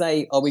didn't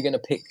say, are we going to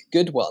pick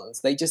good ones?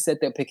 They just said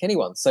they'll pick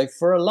anyone. So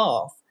for a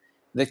laugh,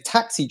 the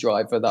taxi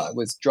driver that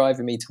was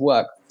driving me to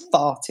work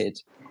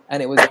farted.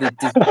 And it was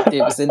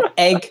it was an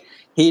egg.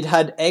 He'd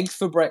had egg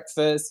for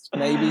breakfast,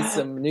 maybe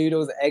some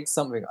noodles, egg,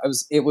 something.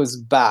 It was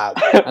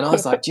bad. And I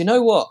was like, do you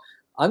know what?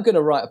 I'm going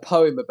to write a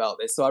poem about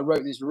this. So I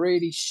wrote this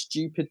really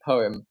stupid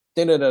poem.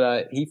 He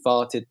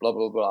farted, blah,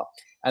 blah, blah.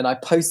 And I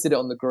posted it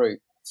on the group.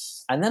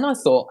 And then I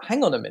thought,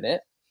 hang on a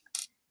minute.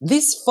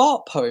 This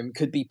fart poem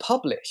could be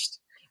published.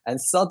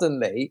 And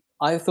suddenly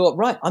I thought,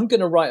 right, I'm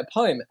going to write a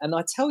poem. And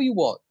I tell you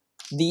what,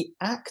 the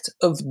act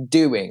of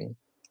doing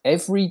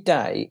every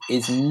day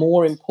is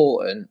more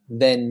important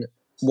than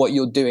what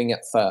you're doing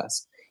at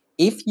first.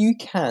 If you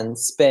can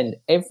spend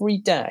every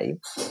day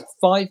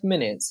 5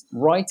 minutes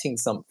writing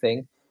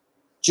something,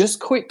 just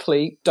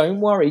quickly, don't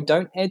worry,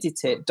 don't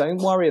edit it,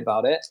 don't worry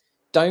about it,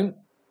 don't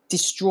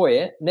destroy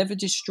it, never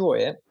destroy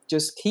it,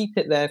 just keep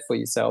it there for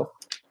yourself.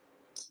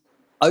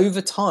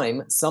 Over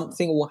time,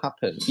 something will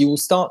happen. You will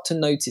start to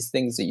notice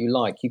things that you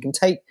like. You can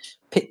take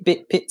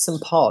bits and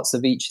parts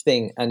of each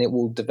thing and it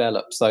will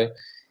develop. So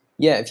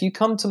yeah, if you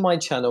come to my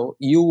channel,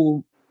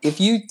 if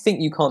you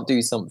think you can't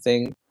do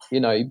something, you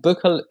know,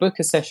 book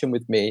a session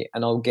with me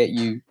and I'll get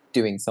you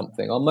doing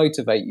something. I'll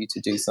motivate you to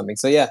do something.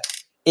 So yeah,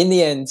 in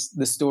the end,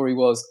 the story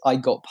was I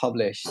got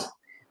published.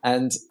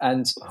 And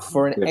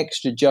for an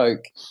extra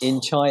joke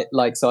in China,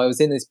 like, so I was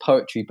in this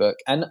poetry book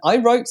and I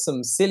wrote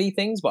some silly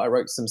things, but I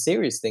wrote some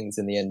serious things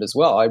in the end as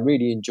well. I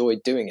really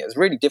enjoyed doing it. It was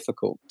really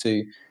difficult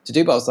to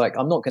do, but I was like,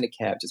 I'm not going to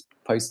care, just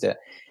post it.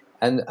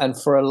 And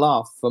for a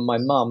laugh, for my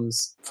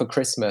mum's, for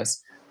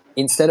Christmas,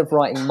 instead of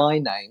writing my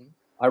name,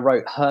 I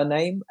wrote her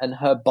name and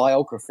her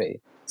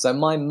biography. So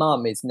my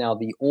mum is now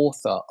the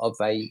author of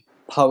a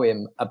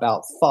poem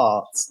about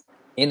farts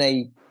in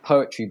a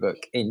poetry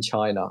book in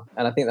China.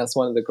 And I think that's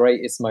one of the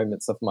greatest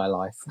moments of my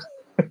life.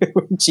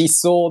 When she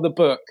saw the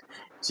book,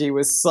 she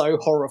was so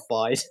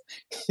horrified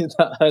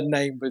that her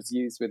name was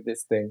used with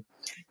this thing.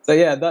 So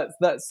yeah,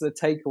 that's the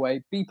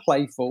takeaway. Be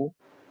playful.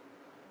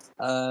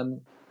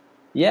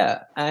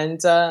 Yeah,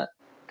 and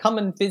come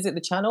and visit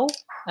the channel,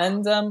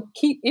 and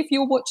if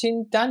you're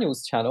watching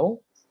Daniel's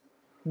channel,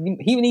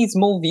 he needs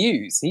more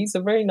views. He's a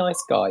very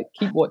nice guy.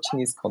 Keep watching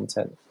his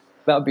content.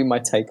 That would be my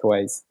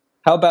takeaways.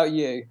 How about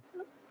you?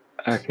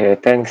 Okay,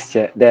 thanks,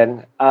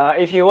 Dan.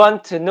 If you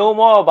want to know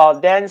more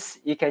about Dan's,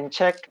 you can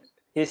check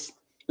his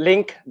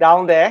link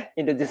down there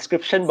in the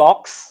description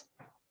box.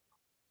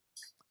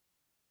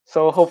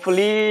 So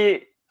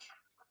hopefully,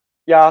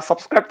 yeah,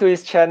 subscribe to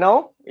his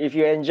channel if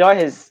you enjoy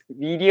his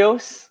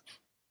videos.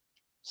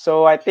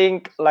 So I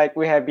think like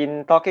we have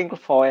been talking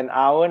for an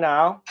hour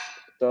now.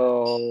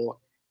 So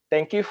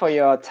thank you for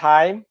your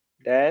time,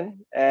 Dan,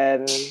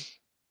 and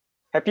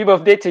happy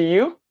birthday to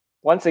you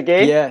once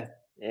again. Yeah.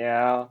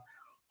 Yeah.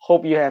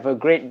 Hope you have a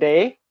great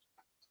day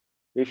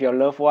with your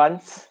loved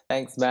ones.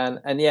 Thanks, man.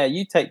 And yeah,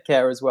 you take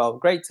care as well.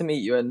 Great to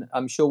meet you, and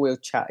I'm sure we'll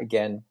chat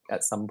again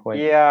at some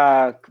point.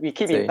 Yeah, we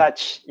keep in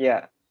touch.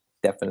 Yeah.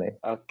 Definitely.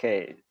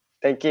 Okay.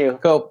 Thank you.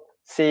 Cool.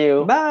 See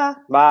you. Bye.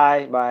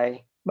 Bye.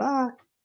 Bye. Bye.